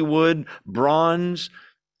 costly wood, bronze,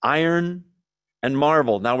 iron, and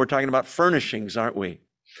marble. Now we're talking about furnishings, aren't we?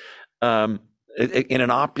 In an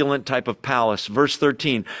opulent type of palace. Verse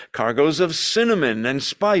 13, cargoes of cinnamon and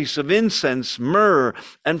spice, of incense, myrrh,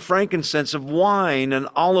 and frankincense, of wine and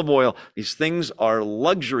olive oil. These things are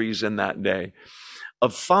luxuries in that day.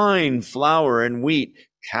 Of fine flour and wheat,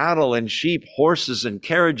 cattle and sheep, horses and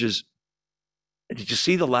carriages. Did you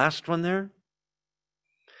see the last one there?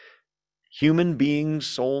 Human beings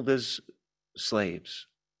sold as slaves.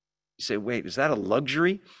 You say, wait, is that a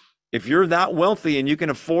luxury? If you're that wealthy and you can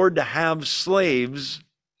afford to have slaves,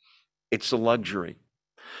 it's a luxury.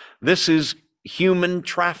 This is human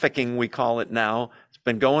trafficking, we call it now. It's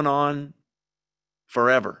been going on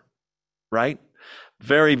forever, right?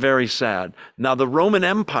 Very, very sad. Now, the Roman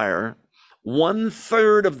Empire,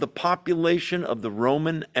 1/3 of the population of the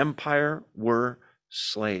Roman Empire were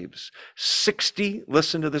slaves.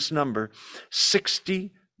 Listen to this number,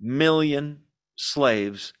 60 million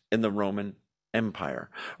slaves in the Roman Empire.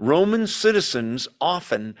 Roman citizens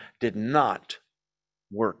often did not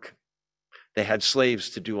work. They had slaves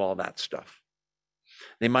to do all that stuff.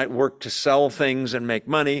 They might work to sell things and make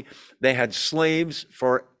money. They had slaves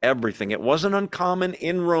for everything. It wasn't uncommon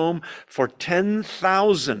in Rome for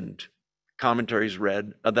 10,000 commentaries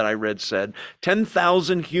that I read said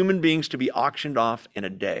 10,000 human beings to be auctioned off in a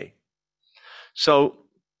day. So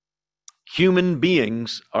human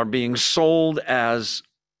beings are being sold as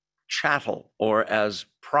chattel or as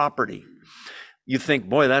property. You think,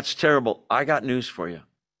 boy, that's terrible. I got news for you.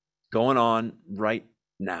 Going on right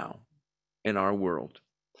now in our world.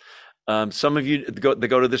 Some of you that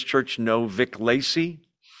go to this church know Vic Lacey.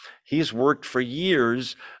 He's worked for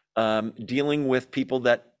years dealing with people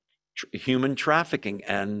that human trafficking,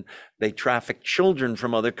 and they traffic children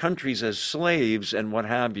from other countries as slaves and what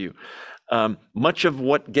have you. Much of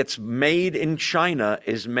what gets made in China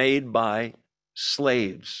is made by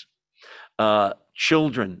slaves.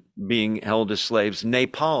 Children being held as slaves.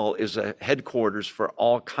 Nepal is a headquarters for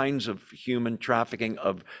all kinds of human trafficking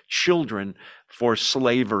of children for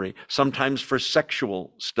slavery, sometimes for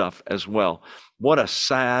sexual stuff as well. What a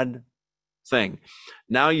sad thing.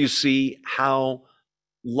 Now you see how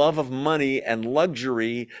love of money and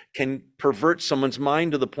luxury can pervert someone's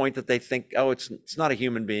mind to the point that they think, oh, it's not a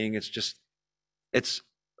human being, it's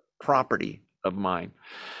property of mine.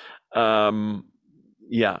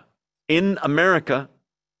 Yeah. In America,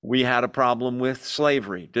 we had a problem with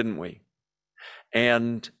slavery, didn't we?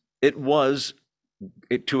 And it was,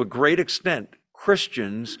 to a great extent,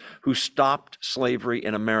 Christians who stopped slavery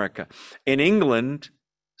in America. In England,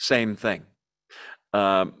 same thing.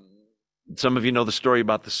 Some of you know the story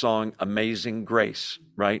about the song Amazing Grace,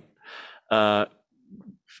 right?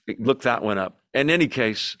 Look that one up. In any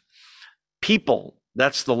case, people,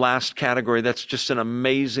 that's the last category. That's just an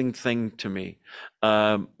amazing thing to me.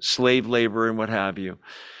 Slave labor and what have you.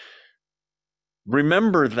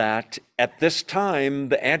 Remember that at this time,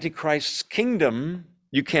 the Antichrist's kingdom,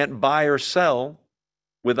 you can't buy or sell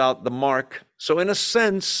without the mark. So in a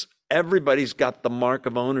sense, everybody's got the mark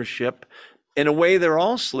of ownership. In a way, they're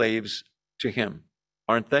all slaves to him,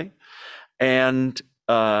 aren't they? And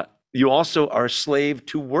You also are a slave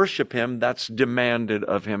to worship him. That's demanded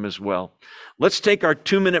of him as well. Let's take our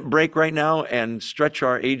 2-minute break right now and stretch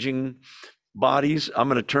our aging bodies. I'm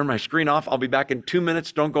going to turn my screen off. I'll be back in 2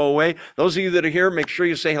 minutes. Don't go away. Those of you that are here, make sure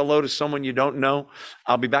you say hello to someone you don't know.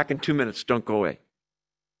 I'll be back in 2 minutes. Don't go away.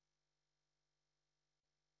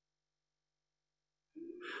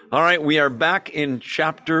 All right, we are back in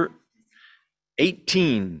chapter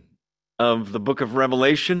 18 of the book of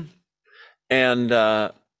Revelation.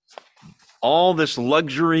 And all this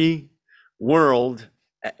luxury world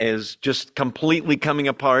is just completely coming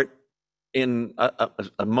apart in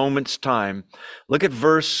a moment's time. Look at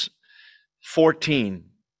verse 14.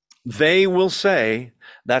 They will say,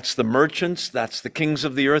 that's the merchants, that's the kings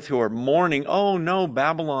of the earth who are mourning, oh no,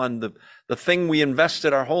 Babylon, the thing we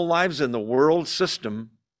invested our whole lives in, the world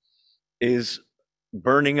system, is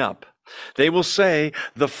burning up. They will say,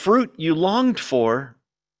 the fruit you longed for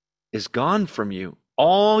is gone from you.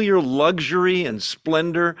 All your luxury and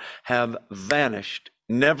splendor have vanished,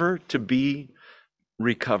 never to be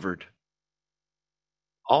recovered.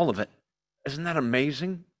 All of it. Isn't that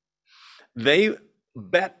amazing? They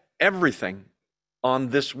bet everything on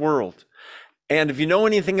this world. And if you know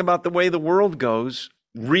anything about the way the world goes,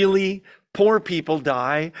 really poor people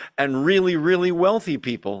die and really, really wealthy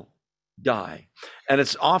people die. And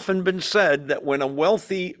it's often been said that when a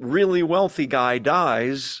wealthy, really wealthy guy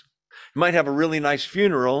dies, he might have a really nice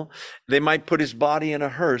funeral, they might put his body in a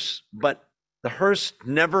hearse, but the hearse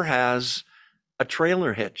never has a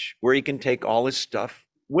trailer hitch where he can take all his stuff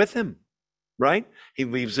with him, right? He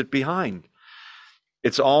leaves it behind.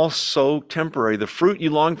 It's all so temporary. The fruit you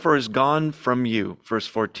long for is gone from you, verse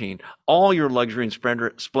 14. All your luxury and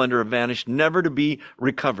splendor have vanished, never to be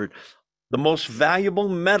recovered. The most valuable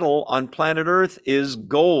metal on planet Earth is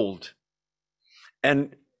gold.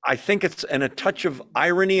 And I think it's in a touch of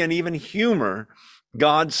irony and even humor.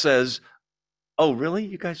 God says, oh, really?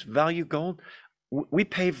 You guys value gold? We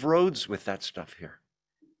pave roads with that stuff here.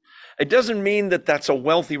 It doesn't mean that that's a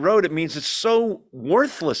wealthy road. It means it's so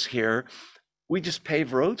worthless here, we just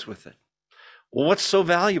pave roads with it. Well, what's so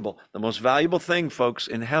valuable? The most valuable thing, folks,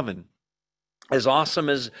 in heaven, as awesome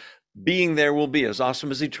as being there will be, as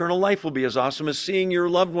awesome as eternal life will be, as awesome as seeing your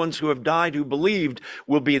loved ones who have died, who believed,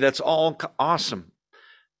 will be. That's all awesome.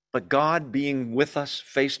 But God being with us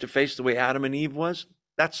face to face the way Adam and Eve was,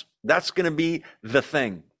 that's going to be the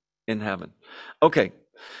thing in heaven. Okay.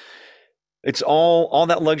 It's all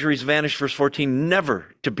that luxury's vanished, verse 14,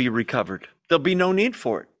 never to be recovered. There'll be no need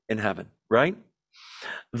for it in heaven, right?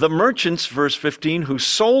 The merchants, verse 15, who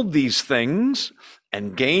sold these things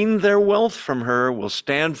and gained their wealth from her will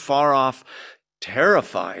stand far off,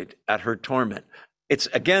 terrified at her torment. It's,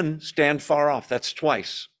 again, stand far off. That's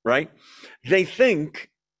twice, right? They think,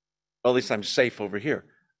 well, at least I'm safe over here.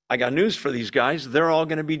 I got news for these guys. They're all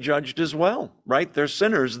going to be judged as well, right? They're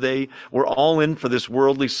sinners. They were all in for this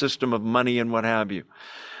worldly system of money and what have you.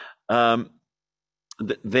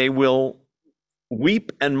 They will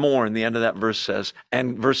weep and mourn, the end of that verse says,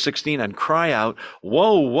 and verse 16, and cry out,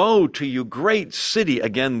 woe, woe to you, great city,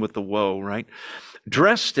 again with the woe, right?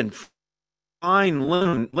 Dressed in fine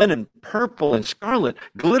linen, purple and scarlet,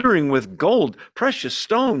 glittering with gold, precious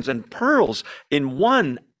stones and pearls. In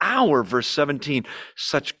 1 hour, verse 17,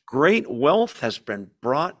 such great wealth has been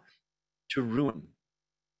brought to ruin.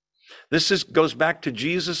 This goes back to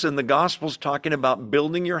Jesus in the Gospels talking about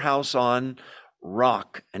building your house on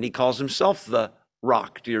rock, and he calls himself the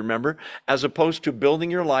rock, do you remember? As opposed to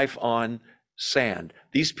building your life on sand.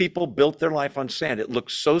 These people built their life on sand. It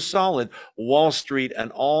looked so solid, Wall Street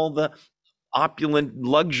and all the opulent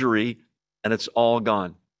luxury, and it's all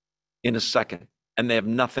gone in a second, and they have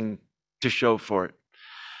nothing to show for it.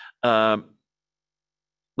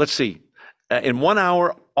 Let's see. In 1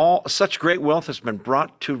 hour, all such great wealth has been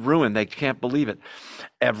brought to ruin. They can't believe it.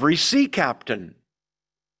 Every sea captain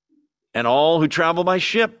and all who travel by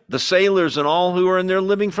ship, the sailors and all who are in there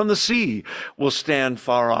living from the sea will stand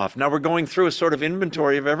far off. Now we're going through a sort of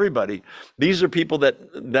inventory of everybody. These are people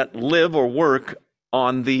that live or work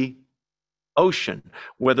on the ocean,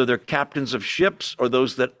 whether they're captains of ships or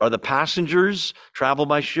those that are the passengers, travel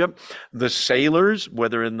by ship, the sailors,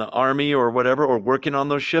 whether in the army or whatever, or working on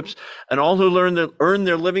those ships, and all who earn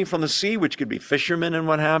their living from the sea, which could be fishermen and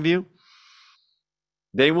what have you.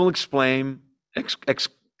 They will exclaim, they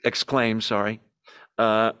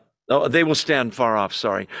will stand far off,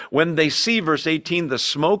 When they see, verse 18, the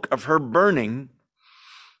smoke of her burning,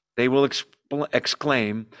 they will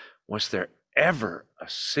exclaim, was there ever a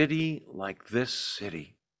city like this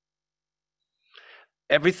city?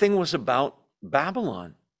 Everything was about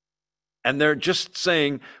Babylon. And they're just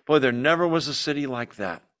saying, boy, there never was a city like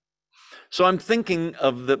that. So I'm thinking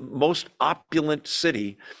of the most opulent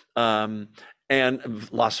city, and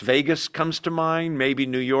Las Vegas comes to mind, maybe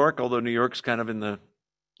New York, although New York's kind of in the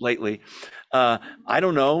lately. I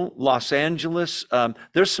don't know, Los Angeles.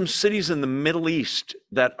 There's some cities in the Middle East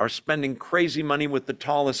that are spending crazy money with the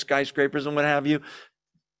tallest skyscrapers and what have you.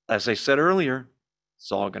 As I said earlier,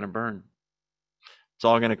 it's all going to burn. It's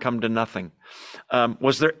all going to come to nothing.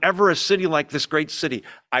 Was there ever a city like this great city?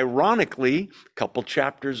 Ironically, a couple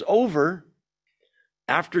chapters over,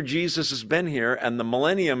 after Jesus has been here and the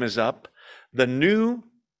millennium is up, the new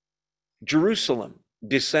Jerusalem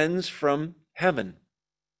descends from heaven,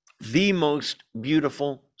 the most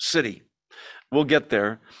beautiful city. We'll get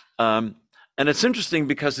there. And it's interesting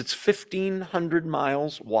because it's 1,500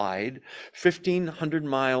 miles wide, 1,500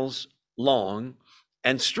 miles long,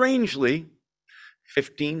 and strangely,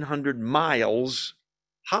 1,500 miles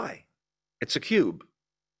high. It's a cube.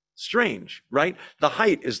 Strange, right? The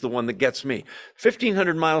height is the one that gets me.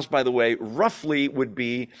 1,500 miles, by the way, roughly would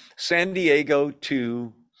be San Diego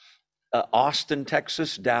to Austin,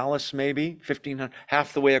 Texas, Dallas, maybe 1,500,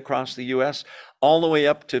 half the way across the U.S., all the way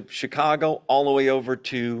up to Chicago, all the way over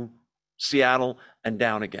to Seattle and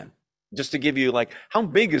down again. Just to give you like, how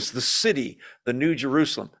big is the city, the New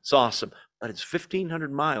Jerusalem? It's awesome, but it's 1,500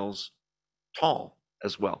 miles tall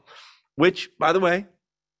as well, which, by the way,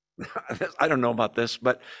 I don't know about this,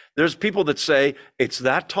 but there's people that say it's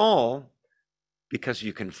that tall because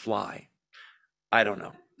you can fly. I don't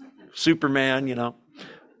know. Superman, you know.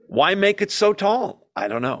 Why make it so tall? I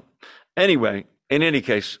don't know. Anyway, in any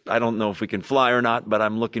case, I don't know if we can fly or not, but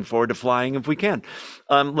I'm looking forward to flying if we can.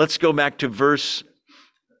 Let's go back to verse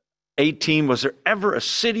 18. Was there ever a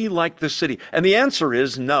city like this city? And the answer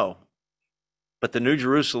is no. But the New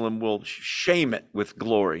Jerusalem will shame it with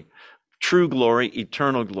glory, true glory,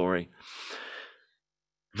 eternal glory.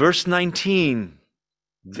 Verse 19,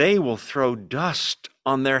 they will throw dust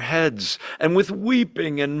on their heads, and with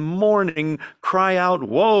weeping and mourning cry out,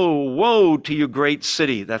 woe, woe to you, great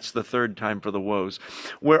city. That's the third time for the woes,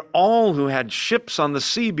 where all who had ships on the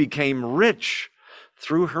sea became rich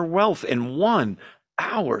through her wealth. In 1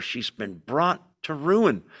 hour, she's been brought to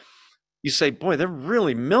ruin. You say, boy, they're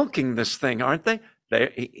really milking this thing, aren't they?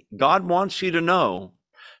 God wants you to know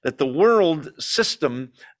that the world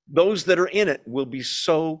system, those that are in it, will be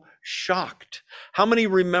so shocked. How many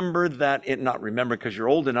remember that? Not remember because you're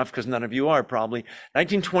old enough, because none of you are probably.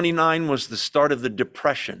 1929 was the start of the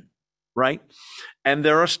Depression, right? And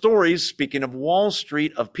there are stories, speaking of Wall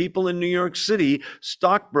Street, of people in New York City,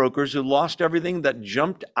 stockbrokers who lost everything, that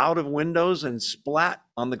jumped out of windows and splat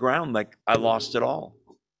on the ground like, I lost it all.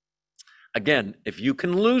 Again, if you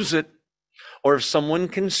can lose it, or if someone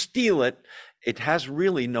can steal it, it has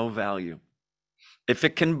really no value. If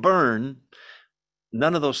it can burn,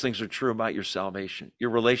 none of those things are true about your salvation.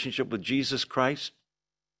 Your relationship with Jesus Christ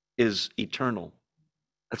is eternal.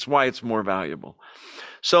 That's why it's more valuable.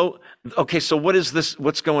 So, okay, so what is this?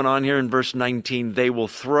 What's going on here in verse 19? They will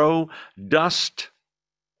throw dust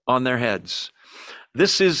on their heads.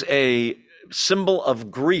 This is a symbol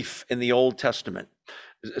of grief in the Old Testament.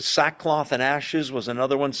 Sackcloth and ashes was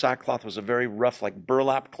another one. Sackcloth was a very rough, like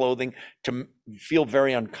burlap clothing, to feel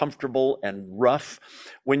very uncomfortable and rough.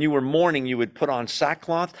 When you were mourning, you would put on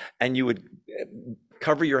sackcloth and you would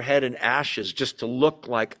cover your head in ashes just to look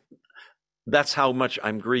like, that's how much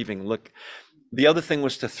I'm grieving. Look. The other thing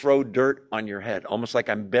was to throw dirt on your head, almost like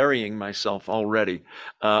I'm burying myself already.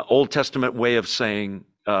 Old Testament way of saying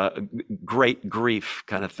great grief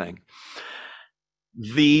kind of thing.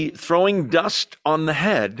 The throwing dust on the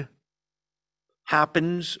head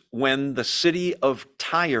happens when the city of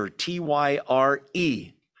Tyre, Tyre.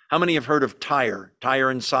 How many have heard of Tyre? Tyre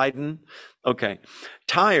and Sidon? Okay.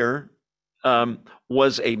 Tyre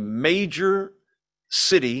was a major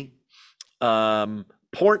city,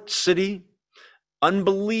 port city,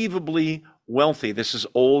 unbelievably wealthy. This is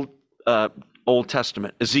Old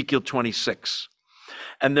Testament, Ezekiel 26.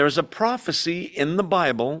 And there's a prophecy in the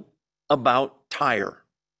Bible about Tyre,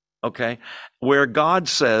 okay, where God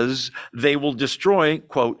says they will destroy,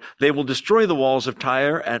 quote, they will destroy the walls of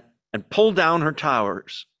Tyre and pull down her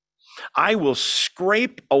towers. I will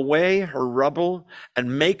scrape away her rubble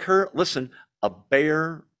and make her, listen, a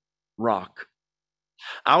bare rock.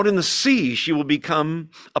 Out in the sea, she will become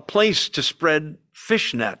a place to spread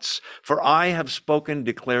fish nets, for I have spoken,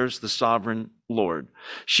 declares the sovereign Lord.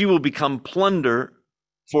 She will become plunder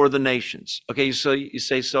for the nations. Okay, so you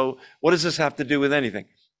say, so what does this have to do with anything?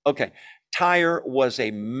 Okay, Tyre was a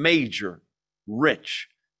major, rich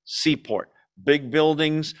seaport, big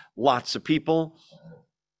buildings, lots of people.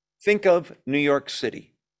 Think of New York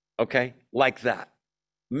City, okay, like that.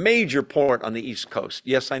 major port on the East Coast.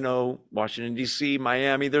 Yes, I know Washington, D.C.,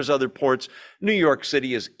 Miami, there's other ports. New York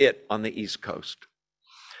City is it on the East Coast.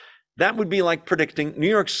 That would be like predicting New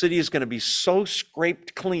York City is going to be so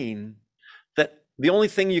scraped clean that the only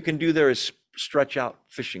thing you can do there is stretch out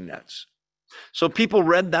fishing nets. So people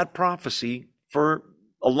read that prophecy for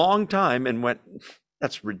a long time and went,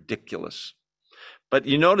 that's ridiculous. But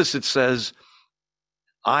you notice it says,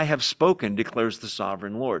 I have spoken, declares the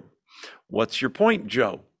sovereign Lord. What's your point,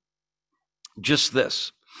 Joe? Just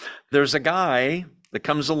this. There's a guy that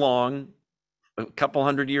comes along a couple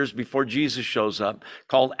hundred years before Jesus shows up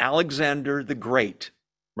called Alexander the Great,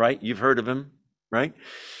 right? You've heard of him, right?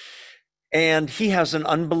 And he has an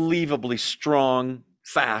unbelievably strong,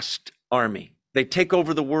 fast army. They take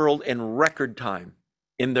over the world in record time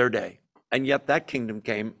in their day. And yet that kingdom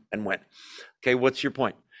came and went. Okay, what's your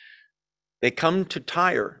point? They come to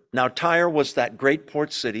Tyre. Now, Tyre was that great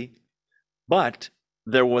port city, but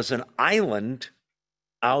there was an island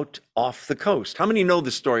out off the coast. How many know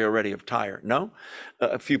the story already of Tyre? No?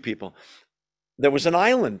 A few people. There was an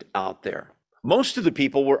island out there. Most of the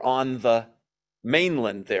people were on the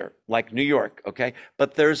mainland there, like New York, okay?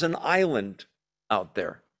 But there's an island out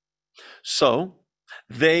there. So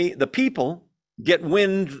the people get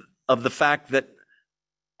wind of the fact that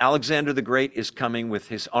Alexander the Great is coming with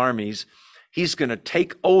his armies. He's going to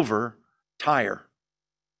take over Tyre.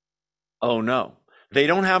 Oh no. They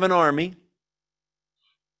don't have an army,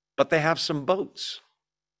 but they have some boats,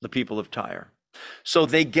 the people of Tyre. So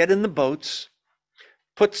they get in the boats,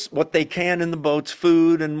 put what they can in the boats,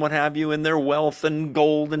 food and what have you, and their wealth and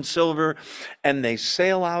gold and silver, and they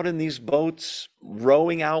sail out in these boats,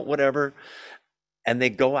 rowing out whatever, and they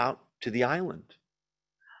go out to the island.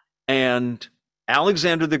 And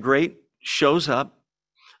Alexander the Great shows up,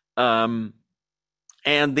 and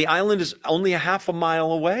the island is only a half a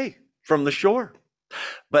mile away from the shore.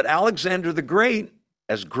 But Alexander the Great,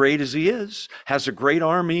 as great as he is, has a great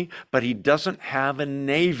army, but he doesn't have a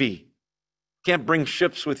navy. Can't bring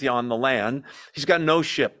ships with you on the land. He's got no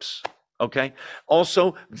ships, okay?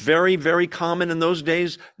 Also, very, very common in those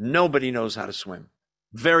days, nobody knows how to swim.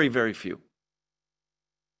 Very, very few.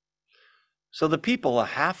 So the people a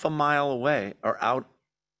half a mile away are out.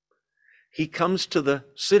 He comes to the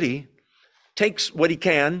city, takes what he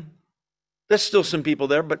can. There's still some people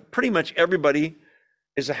there, but pretty much everybody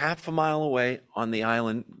is a half a mile away on the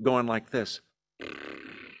island going like this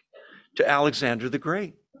to Alexander the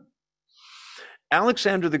Great.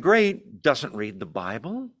 Alexander the Great doesn't read the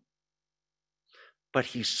Bible, but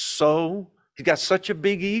he's got such a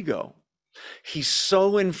big ego. He's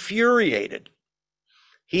so infuriated.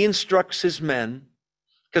 He instructs his men,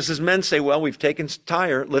 because his men say, well, we've taken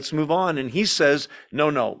Tyre, let's move on. And he says,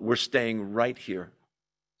 no, we're staying right here.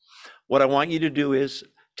 What I want you to do is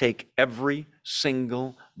take every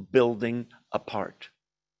single building apart,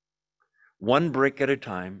 one brick at a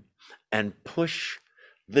time, and push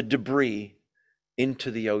the debris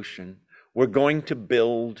into the ocean. We're going to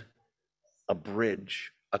build a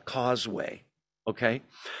bridge, a causeway, okay?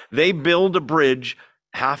 They build a bridge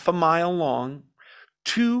half a mile long,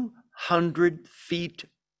 200 feet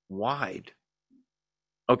wide,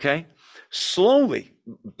 okay? Slowly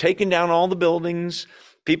taking down all the buildings.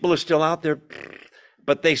 People are still out there,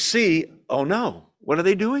 but they see, oh no, what are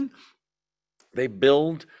they doing? They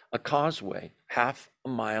build a causeway half a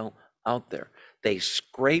mile out there. They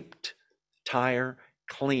scraped Tyre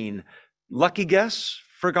clean. Lucky guess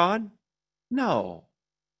for God? No,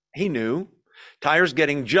 he knew. Tyre's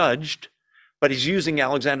getting judged, but he's using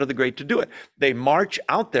Alexander the Great to do it. They march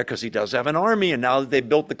out there because he does have an army, and now that they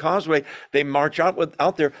built the causeway, they march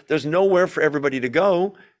out there. There's nowhere for everybody to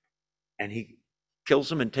go, and he kills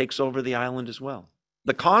them and takes over the island as well.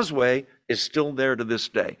 The causeway is still there to this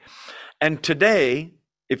day. And today,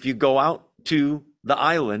 if you go out to the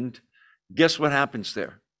island, guess what happens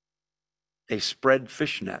there? They spread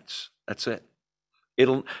fish nets. That's it.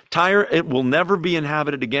 Tyre, it will never be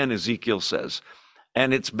inhabited again, Ezekiel says.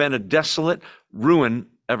 And it's been a desolate ruin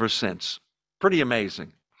ever since. Pretty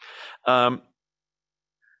amazing.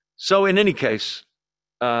 So in any case,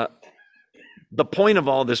 the point of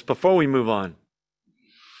all this, before we move on,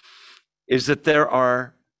 is that there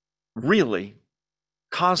are really,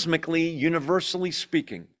 cosmically, universally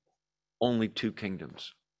speaking, only two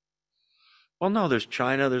kingdoms. Well, no, there's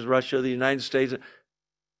China, there's Russia, the United States,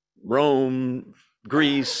 Rome,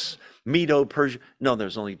 Greece, Medo, Persia. No,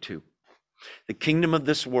 there's only two. The kingdom of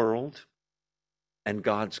this world and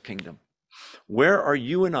God's kingdom. Where are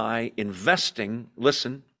you and I investing,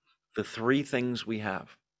 listen, the three things we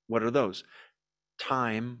have? What are those?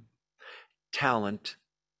 Time, talent,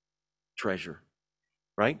 treasure,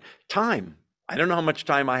 right? Time. I don't know how much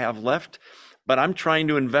time I have left, but I'm trying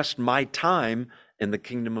to invest my time in the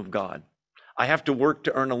kingdom of God. I have to work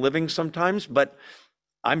to earn a living sometimes, but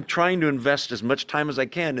I'm trying to invest as much time as I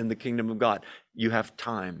can in the kingdom of God. You have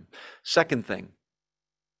time. Second thing,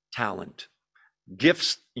 talent.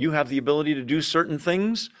 Gifts, you have the ability to do certain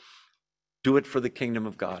things, do it for the kingdom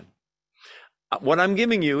of God. What I'm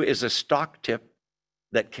giving you is a stock tip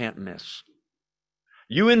that can't miss.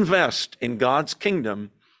 You invest in God's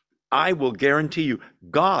kingdom, I will guarantee you,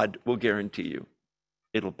 God will guarantee you,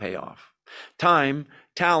 it'll pay off. Time,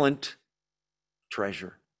 talent,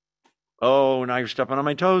 treasure. Oh, now you're stepping on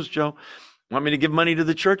my toes, Joe. Want me to give money to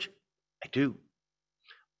the church? I do.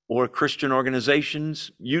 Or Christian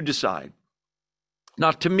organizations, you decide.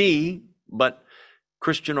 Not to me, but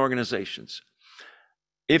Christian organizations.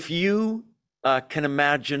 If you can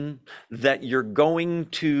imagine that you're going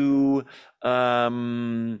to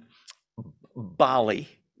Bali,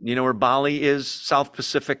 you know where Bali is, South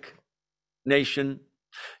Pacific nation,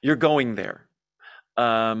 you're going there.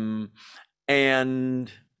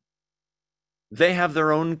 And they have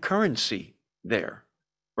their own currency there,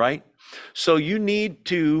 right? So you need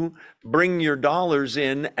to bring your dollars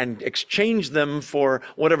in and exchange them for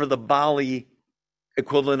whatever the Bali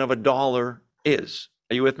equivalent of a dollar is.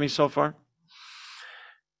 Are you with me so far?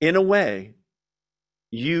 In a way,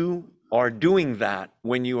 you are doing that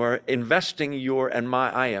when you are investing your and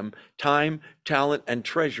I am time, talent, and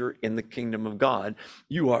treasure in the kingdom of God.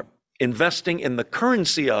 You are investing in the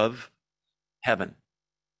currency of heaven.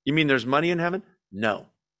 You mean there's money in heaven? No,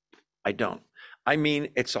 I don't. I mean,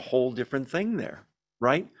 it's a whole different thing there,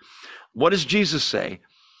 right? What does Jesus say?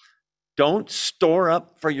 Don't store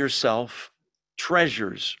up for yourself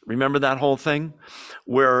treasures. Remember that whole thing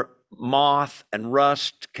where moth and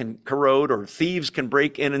rust can corrode or thieves can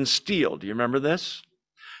break in and steal. Do you remember this?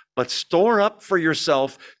 But store up for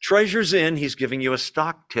yourself treasures in, he's giving you a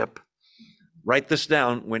stock tip. Write this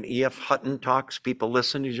down. When E.F. Hutton talks, people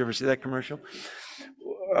listen. Did you ever see that commercial?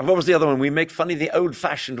 What was the other one? We make funny the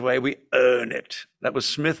old-fashioned way. We earn it. That was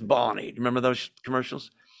Smith Barney. Do you remember those commercials?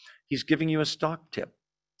 He's giving you a stock tip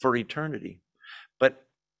for eternity. But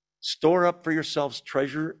store up for yourselves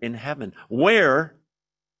treasure in heaven, where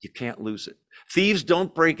you can't lose it. Thieves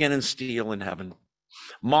don't break in and steal in heaven.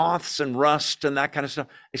 Moths and rust and that kind of stuff,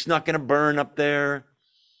 it's not going to burn up there.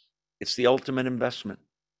 It's the ultimate investment.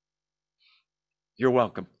 You're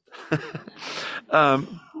welcome.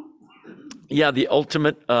 Yeah, the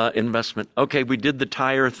ultimate investment. Okay, we did the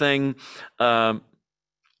tire thing. How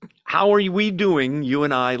are we doing, you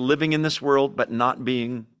and I, living in this world but not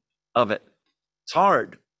being of it? It's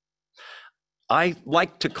hard. I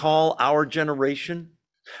like to call our generation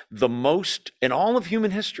the most, in all of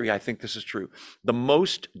human history, I think this is true, the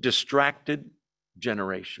most distracted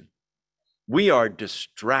generation. We are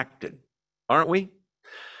distracted, aren't we?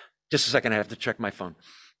 Just a second, I have to check my phone.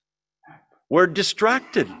 We're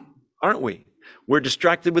distracted, aren't we? We're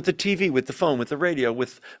distracted with the TV, with the phone, with the radio,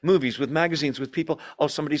 with movies, with magazines, with people. Oh,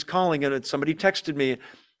 somebody's calling and somebody texted me.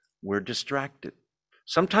 We're distracted.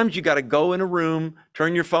 Sometimes you got to go in a room,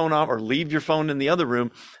 turn your phone off, or leave your phone in the other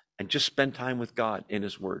room and just spend time with God in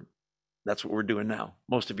His Word. That's what we're doing now.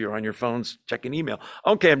 Most of you are on your phones checking email.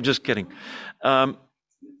 Okay, I'm just kidding.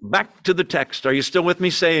 Back to the text. Are you still with me?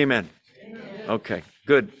 Say amen. Amen. Okay,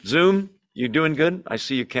 good. Zoom, you doing good? I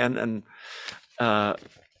see you, Ken. And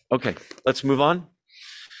okay, let's move on.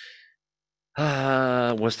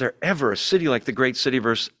 Was there ever a city like the great city?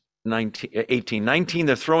 Verse 18. 19,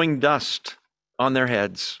 they're throwing dust on their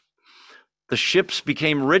heads. The ships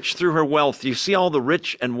became rich through her wealth. You see all the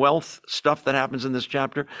rich and wealth stuff that happens in this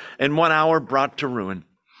chapter? In 1 hour brought to ruin.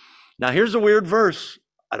 Now here's a weird verse.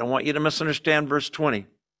 I don't want you to misunderstand verse 20.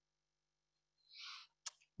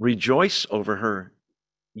 Rejoice over her,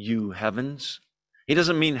 you heavens. He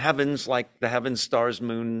doesn't mean heavens like the heavens, stars,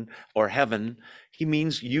 moon, or heaven. He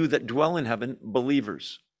means you that dwell in heaven,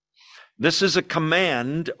 believers. This is a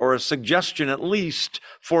command or a suggestion, at least,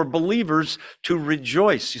 for believers to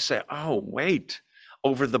rejoice. You say, oh, wait,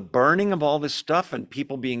 over the burning of all this stuff and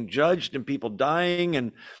people being judged and people dying.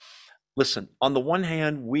 And listen, on the one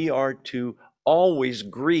hand, we are to always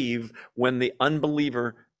grieve when the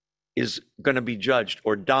unbeliever is going to be judged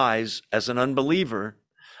or dies as an unbeliever.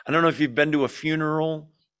 I don't know if you've been to a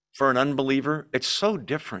funeral for an unbeliever. It's so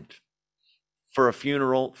different for a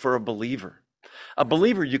funeral for a believer. A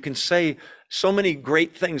believer, you can say so many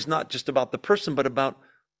great things, not just about the person, but about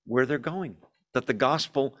where they're going, that the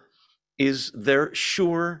gospel is their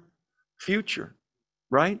sure future,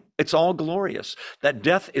 right? It's all glorious. That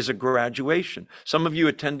death is a graduation. Some of you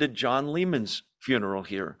attended John Lehman's funeral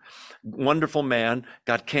here. Wonderful man,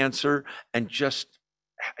 got cancer, and just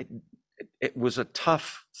It was a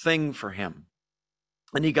tough thing for him.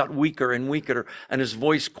 And he got weaker and weaker, and his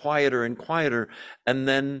voice quieter and quieter. And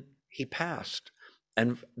then he passed.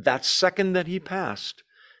 And that second that he passed,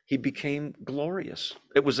 he became glorious.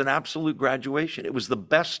 It was an absolute graduation. It was the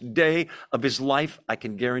best day of his life, I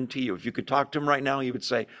can guarantee you. If you could talk to him right now, he would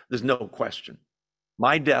say, there's no question.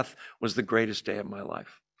 My death was the greatest day of my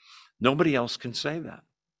life. Nobody else can say that.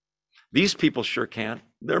 These people sure can't.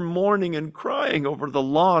 They're mourning and crying over the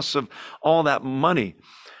loss of all that money.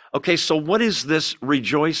 Okay, so what is this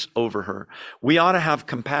rejoice over her? We ought to have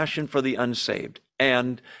compassion for the unsaved.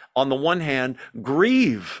 And on the one hand,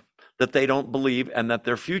 grieve that they don't believe and that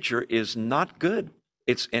their future is not good.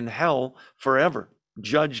 It's in hell forever,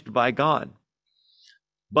 judged by God.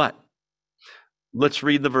 But let's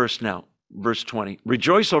read the verse now. Verse 20.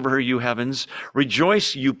 Rejoice over her, you heavens.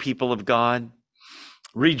 Rejoice, you people of God.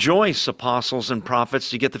 Rejoice, apostles and prophets.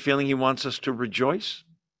 Do you get the feeling he wants us to rejoice?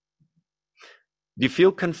 Do you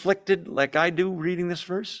feel conflicted like I do reading this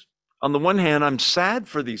verse? On the one hand, I'm sad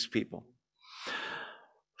for these people.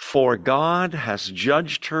 For God has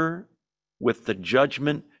judged her with the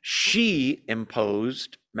judgment she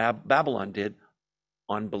imposed, Babylon did,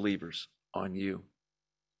 on believers, on you.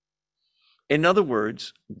 In other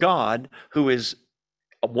words, God, who is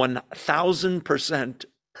 1,000%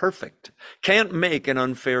 perfect, can't make an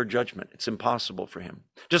unfair judgment. It's impossible for him.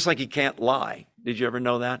 Just like he can't lie. Did you ever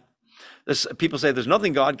know that? People say there's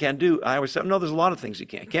nothing God can't do. I always say, no, there's a lot of things he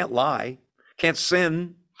can't. He can't lie, can't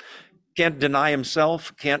sin, can't deny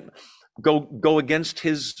himself, can't go against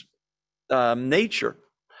his nature.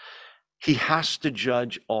 He has to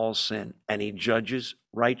judge all sin, and he judges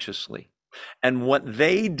righteously. And what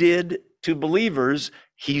they did to believers,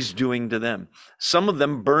 he's doing to them. Some of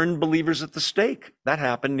them burned believers at the stake. That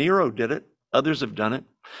happened. Nero did it. Others have done it.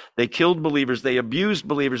 They killed believers. They abused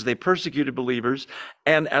believers. They persecuted believers.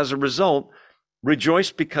 And as a result,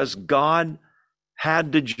 rejoice because God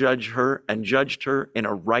had to judge her and judged her in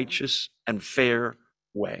a righteous and fair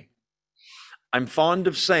way. I'm fond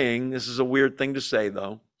of saying, this is a weird thing to say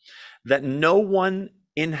though, that no one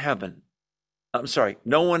in hell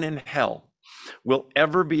will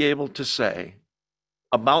ever be able to say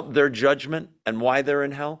about their judgment and why they're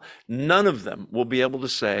in hell. None of them will be able to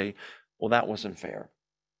say, well, that wasn't fair.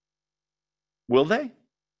 Will they?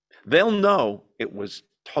 They'll know it was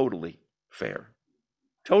totally fair.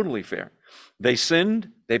 Totally fair. They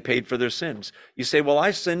sinned, they paid for their sins. You say, well,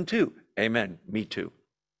 I sinned too. Amen. Me too.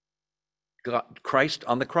 God, Christ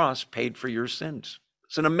on the cross paid for your sins.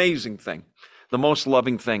 It's an amazing thing. The most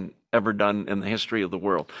loving thing ever done in the history of the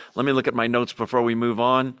world. Let me look at my notes before we move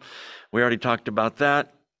on. We already talked about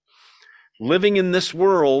that. Living in this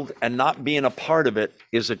world and not being a part of it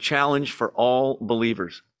is a challenge for all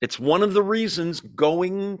believers. It's one of the reasons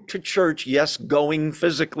going to church, yes, going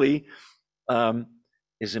physically,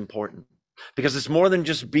 is important. Because it's more than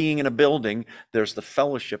just being in a building. There's the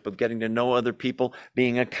fellowship of getting to know other people,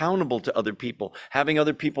 being accountable to other people, having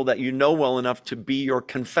other people that you know well enough to be your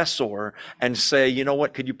confessor and say, you know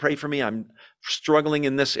what, could you pray for me? I'm struggling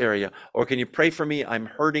in this area. Or can you pray for me? I'm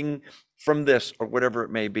hurting from this, or whatever it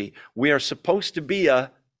may be. We are supposed to be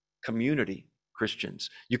a community, Christians.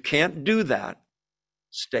 You can't do that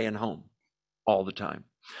staying home all the time.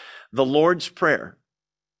 The Lord's Prayer,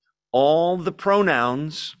 all the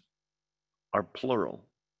pronouns are plural.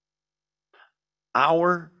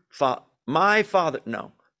 My Father,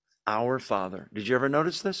 no, our Father. Did you ever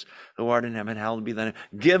notice this? Who art in heaven, hallowed be thy name.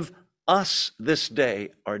 Give us this day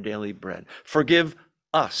our daily bread. Forgive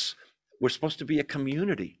us. We're supposed to be a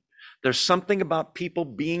community. There's something about people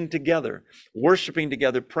being together, worshiping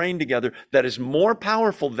together, praying together that is more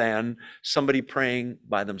powerful than somebody praying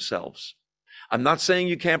by themselves. I'm not saying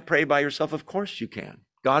you can't pray by yourself. Of course you can.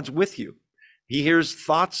 God's with you. He hears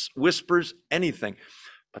thoughts, whispers, anything.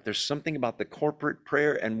 But there's something about the corporate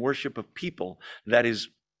prayer and worship of people that is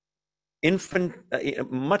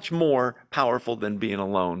much more powerful than being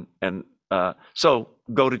alone. And so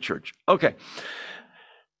go to church. Okay.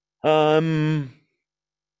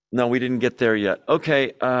 No, we didn't get there yet.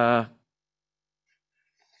 Okay. I'm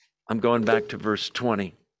going back to verse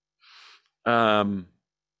 20. You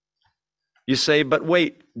say, but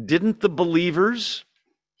wait, didn't the believers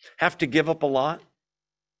have to give up a lot?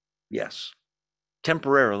 Yes,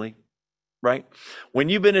 temporarily, right? When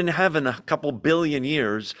you've been in heaven a couple billion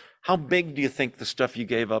years, how big do you think the stuff you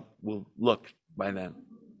gave up will look by then,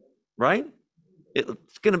 right?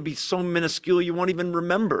 It's going to be so minuscule you won't even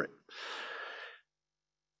remember it.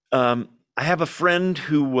 I have a friend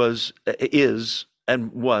who was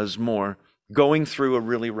more going through a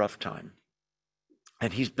really rough time.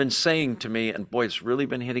 And he's been saying to me, and boy, it's really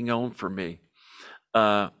been hitting home for me.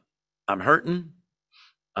 I'm hurting.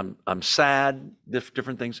 I'm sad,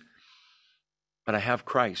 different things, but I have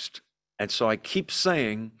Christ. And so I keep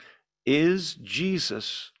saying, is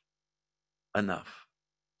Jesus enough?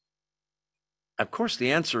 Of course,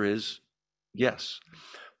 the answer is yes,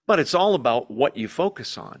 but it's all about what you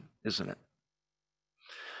focus on, isn't it?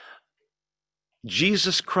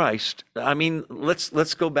 Jesus Christ, I mean,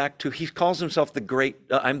 let's go back to, he calls himself the great,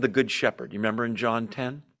 I'm the good shepherd. You remember in John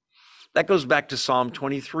 10? That goes back to Psalm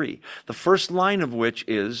 23, the first line of which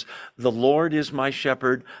is, the Lord is my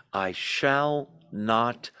shepherd, I shall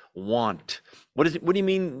not want. What do you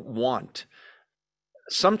mean want?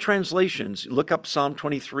 Some translations, look up Psalm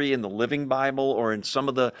 23 in the Living Bible or in some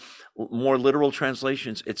of the more literal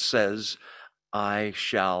translations, it says, I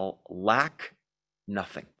shall lack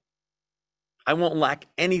nothing. I won't lack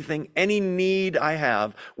anything, any need I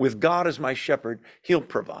have. With God as my shepherd, he'll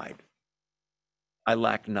provide. I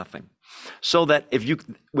lack nothing. So that if you,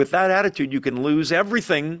 with that attitude, you can lose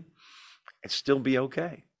everything and still be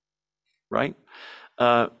okay, right?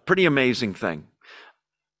 Pretty amazing thing.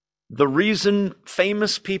 The reason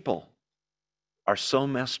famous people are so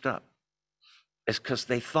messed up is because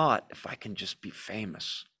they thought, if I can just be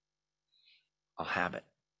famous, I'll have it.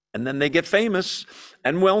 And then they get famous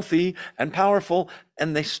and wealthy and powerful,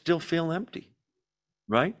 and they still feel empty,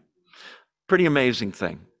 right? Pretty amazing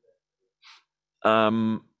thing.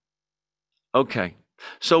 Okay,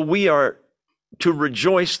 so we are to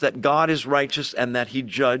rejoice that God is righteous and that he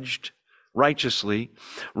judged righteously.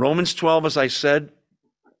 Romans 12, as I said,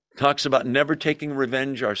 talks about never taking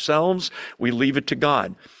revenge ourselves. We leave it to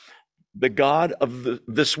God. The God of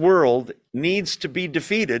this world needs to be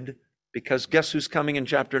defeated, because guess who's coming in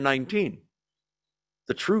chapter 19?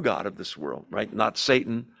 The true God of this world, right? Not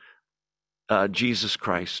Satan, Jesus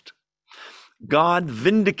Christ. God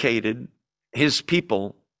vindicated his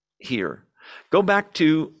people here. Go back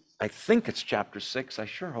to, I think it's chapter 6. I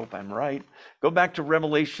sure hope I'm right. Go back to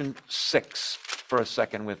Revelation 6 for a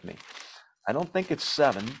second with me. I don't think it's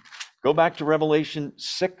 7. Go back to Revelation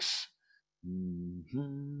 6.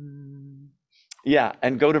 Yeah,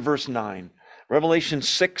 and go to verse 9. Revelation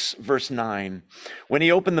 6, verse 9. When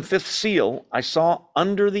he opened the fifth seal, I saw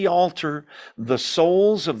under the altar the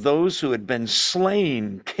souls of those who had been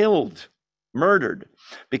slain, killed, murdered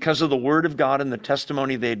because of the word of God and the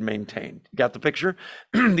testimony they had maintained. Got the picture?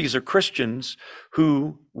 These are Christians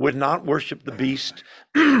who would not worship the beast,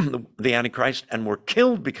 the Antichrist, and were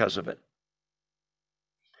killed because of it.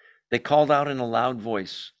 They called out in a loud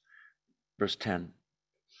voice, verse 10,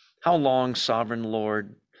 how long, sovereign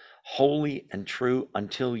Lord, holy and true,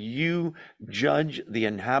 until you judge the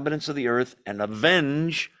inhabitants of the earth and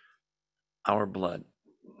avenge our blood?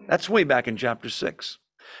 That's way back in chapter 6.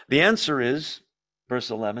 The answer is, verse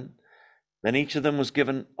 11, then each of them was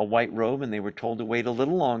given a white robe, and they were told to wait a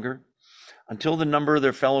little longer until the number of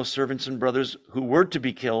their fellow servants and brothers who were to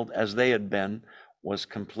be killed as they had been was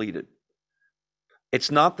completed.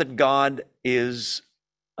 It's not that God is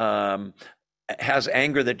has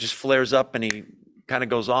anger that just flares up and he kind of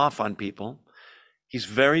goes off on people. He's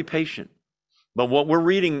very patient. But what we're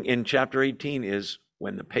reading in chapter 18 is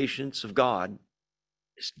when the patience of God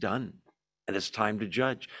is done and it's time to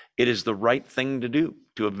judge. It is the right thing to do,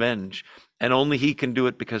 to avenge. And only he can do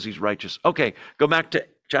it because he's righteous. Okay, go back to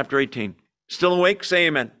chapter 18. Still awake? Say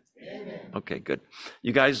amen. Amen. Okay, good.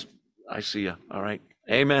 You guys, I see you. All right.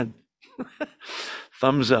 Amen.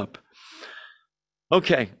 Thumbs up.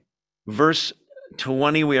 Okay, verse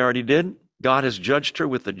 20 we already did. God has judged her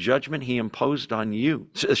with the judgment he imposed on you.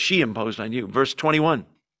 She imposed on you. Verse 21.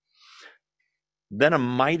 Then a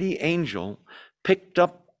mighty angel picked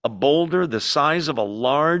up a boulder the size of a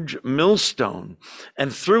large millstone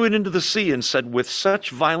and threw it into the sea and said, with such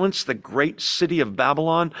violence, the great city of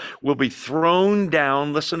Babylon will be thrown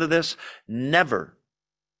down, listen to this, never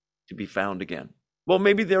to be found again. Well,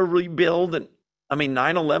 maybe they'll rebuild. And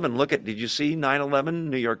 9/11, look at, did you see 9/11,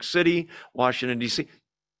 New York City, Washington, D.C.?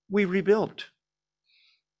 We rebuilt,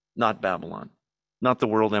 not Babylon, not the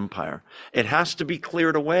world empire. It has to be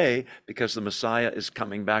cleared away because the Messiah is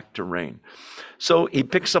coming back to reign. So he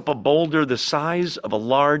picks up a boulder the size of a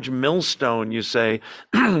large millstone. You say,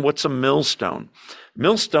 what's a millstone?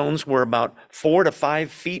 Millstones were about 4 to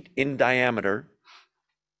 5 feet in diameter,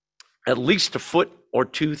 at least a foot or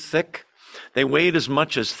two thick. They weighed as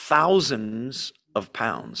much as thousands of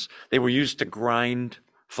pounds. They were used to grind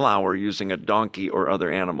flour using a donkey or other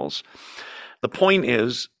animals. The point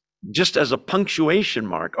is, just as a punctuation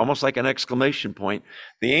mark, almost like an exclamation point,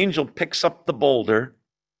 the angel picks up the boulder,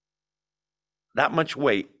 that much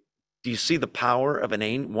weight. Do you see the power of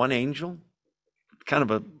one angel? Kind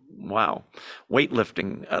of a, wow,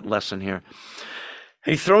 weightlifting lesson here.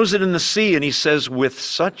 And he throws it in the sea, and he says, with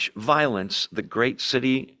such violence, the great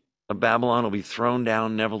city of Babylon will be thrown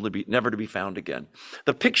down, never to be found again.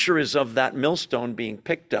 The picture is of that millstone being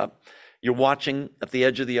picked up. You're watching at the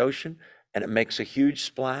edge of the ocean, and it makes a huge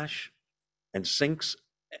splash and sinks,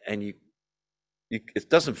 and it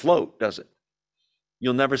doesn't float, does it?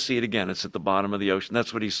 You'll never see it again. It's at the bottom of the ocean.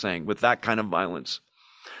 That's what he's saying, with that kind of violence.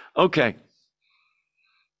 Okay.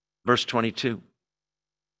 Verse 22.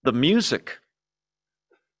 The music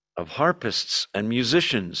of harpists and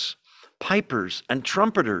musicians, pipers and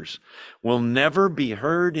trumpeters will never be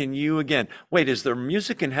heard in you again. Wait, is there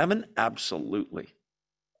music in heaven? Absolutely.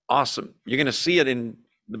 Awesome. You're going to see it in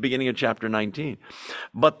the beginning of chapter 19.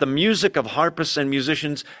 But the music of harpists and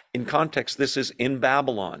musicians, in context, this is in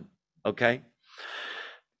Babylon, okay?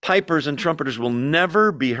 Pipers and trumpeters will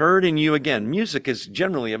never be heard in you again. Music is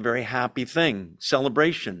generally a very happy thing.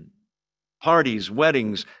 Celebration, parties,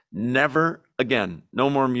 weddings, never again. No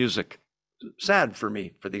more music. Sad for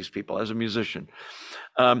me, for these people as a musician.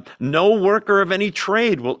 No worker of any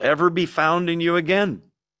trade will ever be found in you again.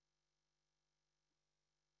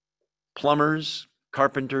 Plumbers,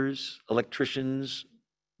 carpenters, electricians,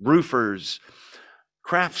 roofers,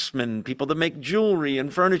 craftsmen, people that make jewelry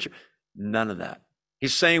and furniture, none of that.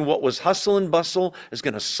 He's saying what was hustle and bustle is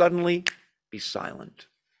going to suddenly be silent.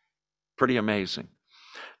 Pretty amazing.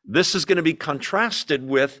 This is going to be contrasted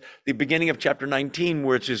with the beginning of chapter 19,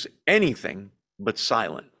 which is anything but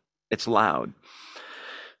silent. It's loud.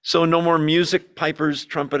 So no more music, pipers,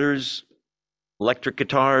 trumpeters, electric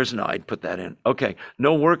guitars. No, I'd put that in. Okay.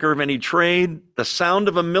 No worker of any trade. The sound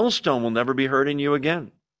of a millstone will never be heard in you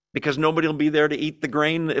again, because nobody will be there to eat the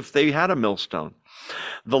grain if they had a millstone.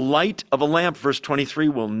 The light of a lamp, verse 23,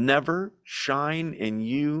 will never shine in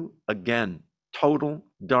you again. Total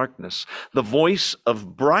darkness. The voice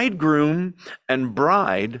of bridegroom and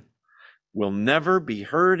bride will never be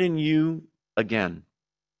heard in you again.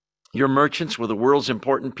 Your merchants were the world's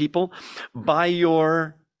important people. By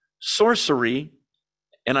your sorcery,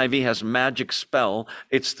 NIV has magic spell.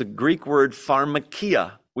 It's the Greek word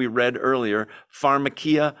pharmakia we read earlier.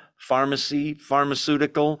 Pharmakia, pharmacy,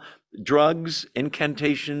 pharmaceutical, drugs,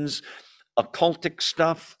 incantations, occultic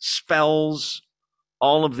stuff, spells,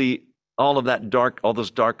 all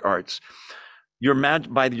those dark arts.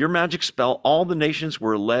 By your magic spell, all the nations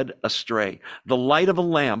were led astray. The light of a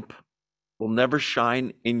lamp will never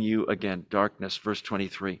shine in you again. Darkness, verse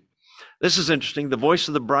 23. This is interesting. The voice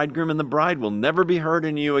of the bridegroom and the bride will never be heard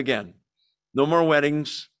in you again. No more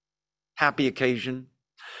weddings, happy occasion.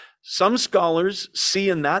 Some scholars see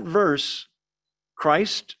in that verse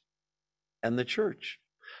Christ and the church,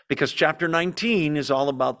 because chapter 19 is all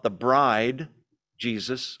about the bride,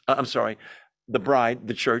 Jesus. The bride,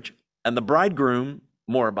 the church, and the bridegroom,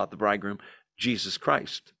 more about the bridegroom, Jesus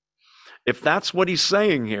Christ. If that's what he's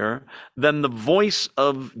saying here, then the voice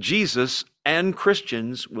of Jesus and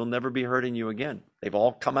Christians will never be heard in you again. They've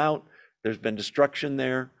all come out. There's been destruction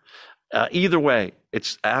there. Either way,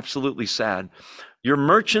 it's absolutely sad. Your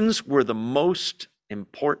merchants were the most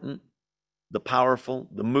important, the powerful,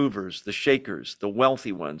 the movers, the shakers, the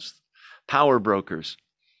wealthy ones, power brokers.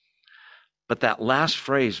 But that last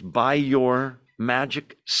phrase, by your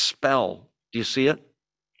magic spell, do you see it?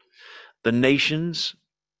 The nations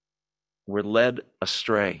were led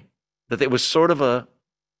astray. That it was sort of a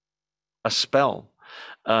spell.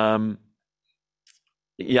 Again,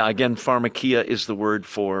 pharmakia is the word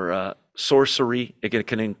for sorcery. It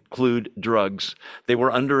can include drugs. They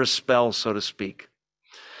were under a spell, so to speak.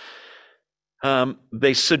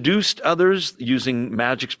 They seduced others using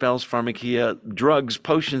magic spells, pharmakia, drugs,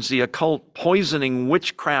 potions, the occult, poisoning,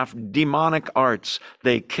 witchcraft, demonic arts.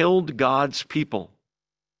 They killed God's people.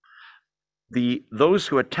 Those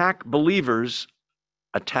who attack believers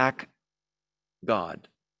attack God.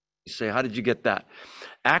 You say, how did you get that?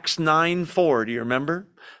 Acts 9:4, do you remember?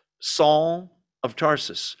 Saul of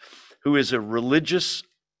Tarsus, who is a religious,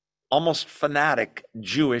 almost fanatic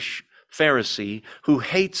Jewish Pharisee who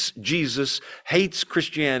hates Jesus, hates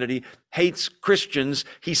Christianity, hates Christians.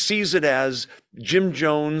 He sees it as Jim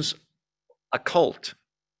Jones, a cult,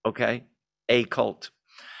 okay? A cult.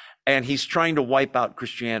 And he's trying to wipe out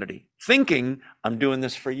Christianity, thinking, I'm doing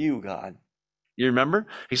this for you, God. You remember?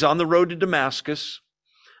 He's on the road to Damascus,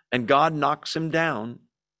 and God knocks him down.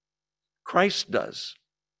 Christ does.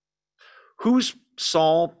 Who's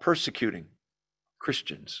Saul persecuting?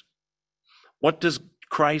 Christians. What does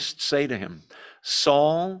Christ say to him?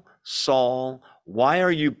 Saul, Saul, why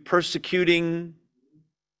are you persecuting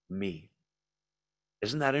me?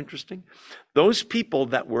 Isn't that interesting? Those people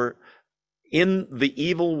that were in the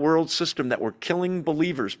evil world system that were killing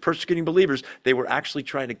believers, persecuting believers, they were actually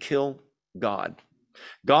trying to kill God.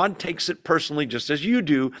 God takes it personally, just as you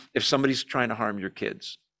do if somebody's trying to harm your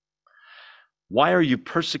kids. Why are you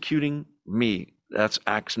persecuting me? That's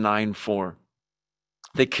Acts 9:4.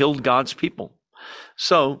 They killed God's people.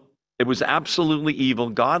 So it was absolutely evil.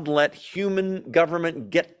 God let human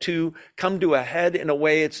government come to a head in a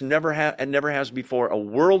way it's never has before. A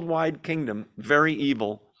worldwide kingdom, very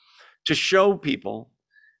evil, to show people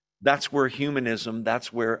that's where humanism,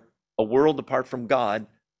 that's where a world apart from God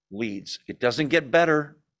leads. It doesn't get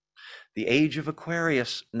better. The age of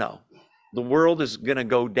Aquarius, no. The world is going to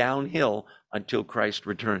go downhill until Christ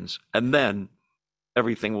returns. And then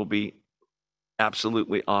everything will be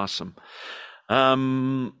absolutely awesome.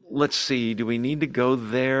 Let's see. Do we need to go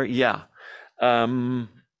there? Yeah.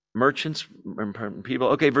 Merchants, people.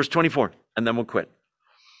 Okay, verse 24, and then we'll quit.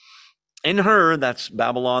 In her, that's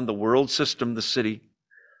Babylon, the world system, the city,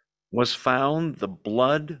 was found the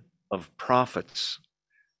blood of prophets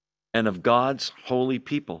and of God's holy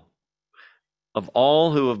people, of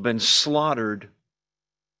all who have been slaughtered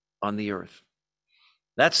on the earth.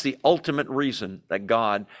 That's the ultimate reason that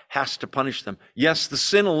God has to punish them. Yes, the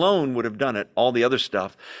sin alone would have done it, all the other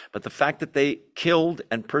stuff, but the fact that they killed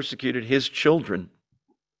and persecuted his children,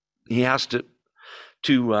 he has to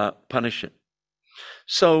punish it.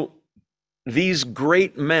 So these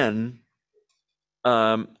great men,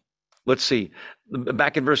 let's see,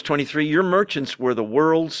 back in verse 23, your merchants were the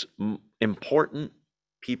world's important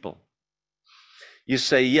people. You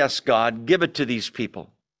say, yes, God, give it to these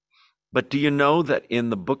people. But do you know that in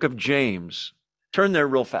the book of James, turn there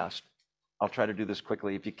real fast. I'll try to do this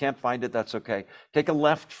quickly. If you can't find it, that's okay. Take a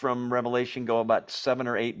left from Revelation, go about 7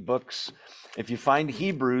 or 8 books. If you find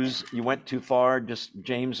Hebrews, you went too far. Just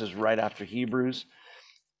James is right after Hebrews.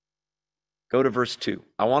 Go to verse 2.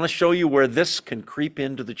 I want to show you where this can creep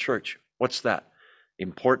into the church. What's that?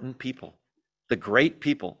 Important people, the great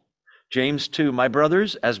people. James 2, my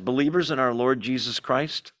brothers, as believers in our Lord Jesus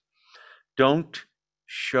Christ, don't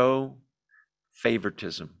show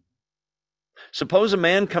favoritism. Suppose a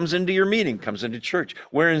man comes into your meeting, comes into church,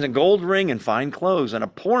 wearing a gold ring and fine clothes, and a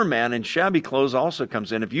poor man in shabby clothes also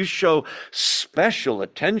comes in. If you show special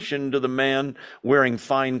attention to the man wearing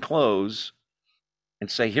fine clothes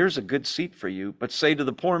and say, here's a good seat for you, but say to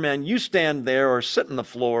the poor man, you stand there or sit on the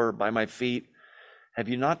floor by my feet, have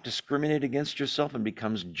you not discriminated against yourself and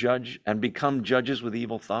become judges with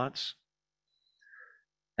evil thoughts?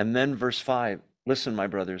 And then verse 5, listen, my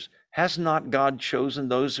brothers, has not God chosen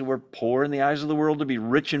those who are poor in the eyes of the world to be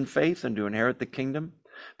rich in faith and to inherit the kingdom?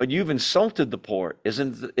 But you've insulted the poor.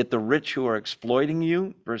 Isn't it the rich who are exploiting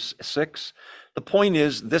you? Verse 6. The point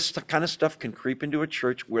is, this kind of stuff can creep into a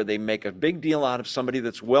church where they make a big deal out of somebody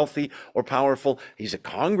that's wealthy or powerful. He's a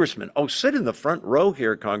congressman. Oh, sit in the front row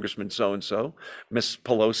here, Congressman so-and-so, Miss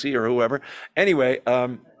Pelosi or whoever. Anyway,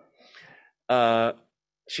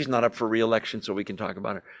 she's not up for re-election, so we can talk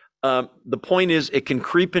about her. The point is, it can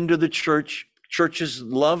creep into the church. Churches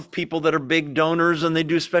love people that are big donors and they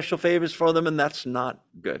do special favors for them, and that's not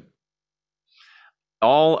good.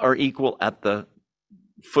 All are equal at the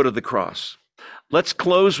foot of the cross. Let's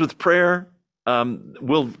close with prayer.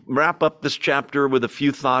 We'll wrap up this chapter with a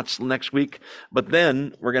few thoughts next week, but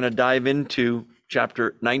then we're going to dive into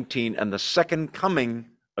chapter 19 and the second coming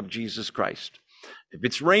of Jesus Christ. If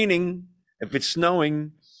it's raining, if it's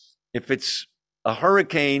snowing, if it's a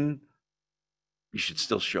hurricane, you should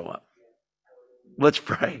still show up. Let's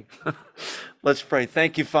pray. Let's pray.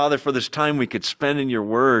 Thank you, Father, for this time we could spend in your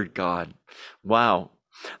word, God. Wow.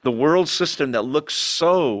 The world system that looks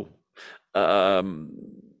so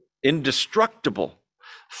indestructible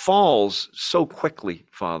falls so quickly,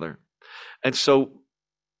 Father. And so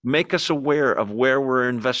make us aware of where we're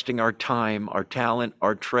investing our time, our talent,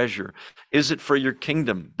 our treasure. Is it for your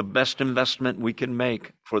kingdom, the best investment we can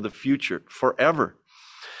make for the future, forever?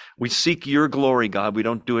 We seek your glory, God. We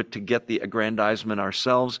don't do it to get the aggrandizement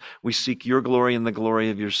ourselves. We seek your glory and the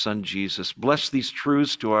glory of your Son, Jesus. Bless these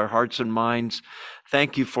truths to our hearts and minds.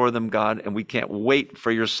 Thank you for them, God, and we can't wait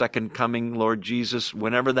for your second coming, Lord Jesus.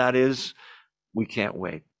 Whenever that is, we can't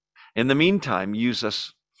wait. In the meantime, use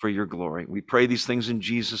us for your glory. We pray these things in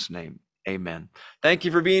Jesus' name. Amen. Thank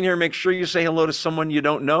you for being here. Make sure you say hello to someone you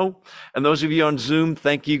don't know. And those of you on Zoom,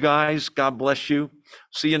 thank you guys. God bless you.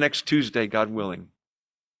 See you next Tuesday, God willing.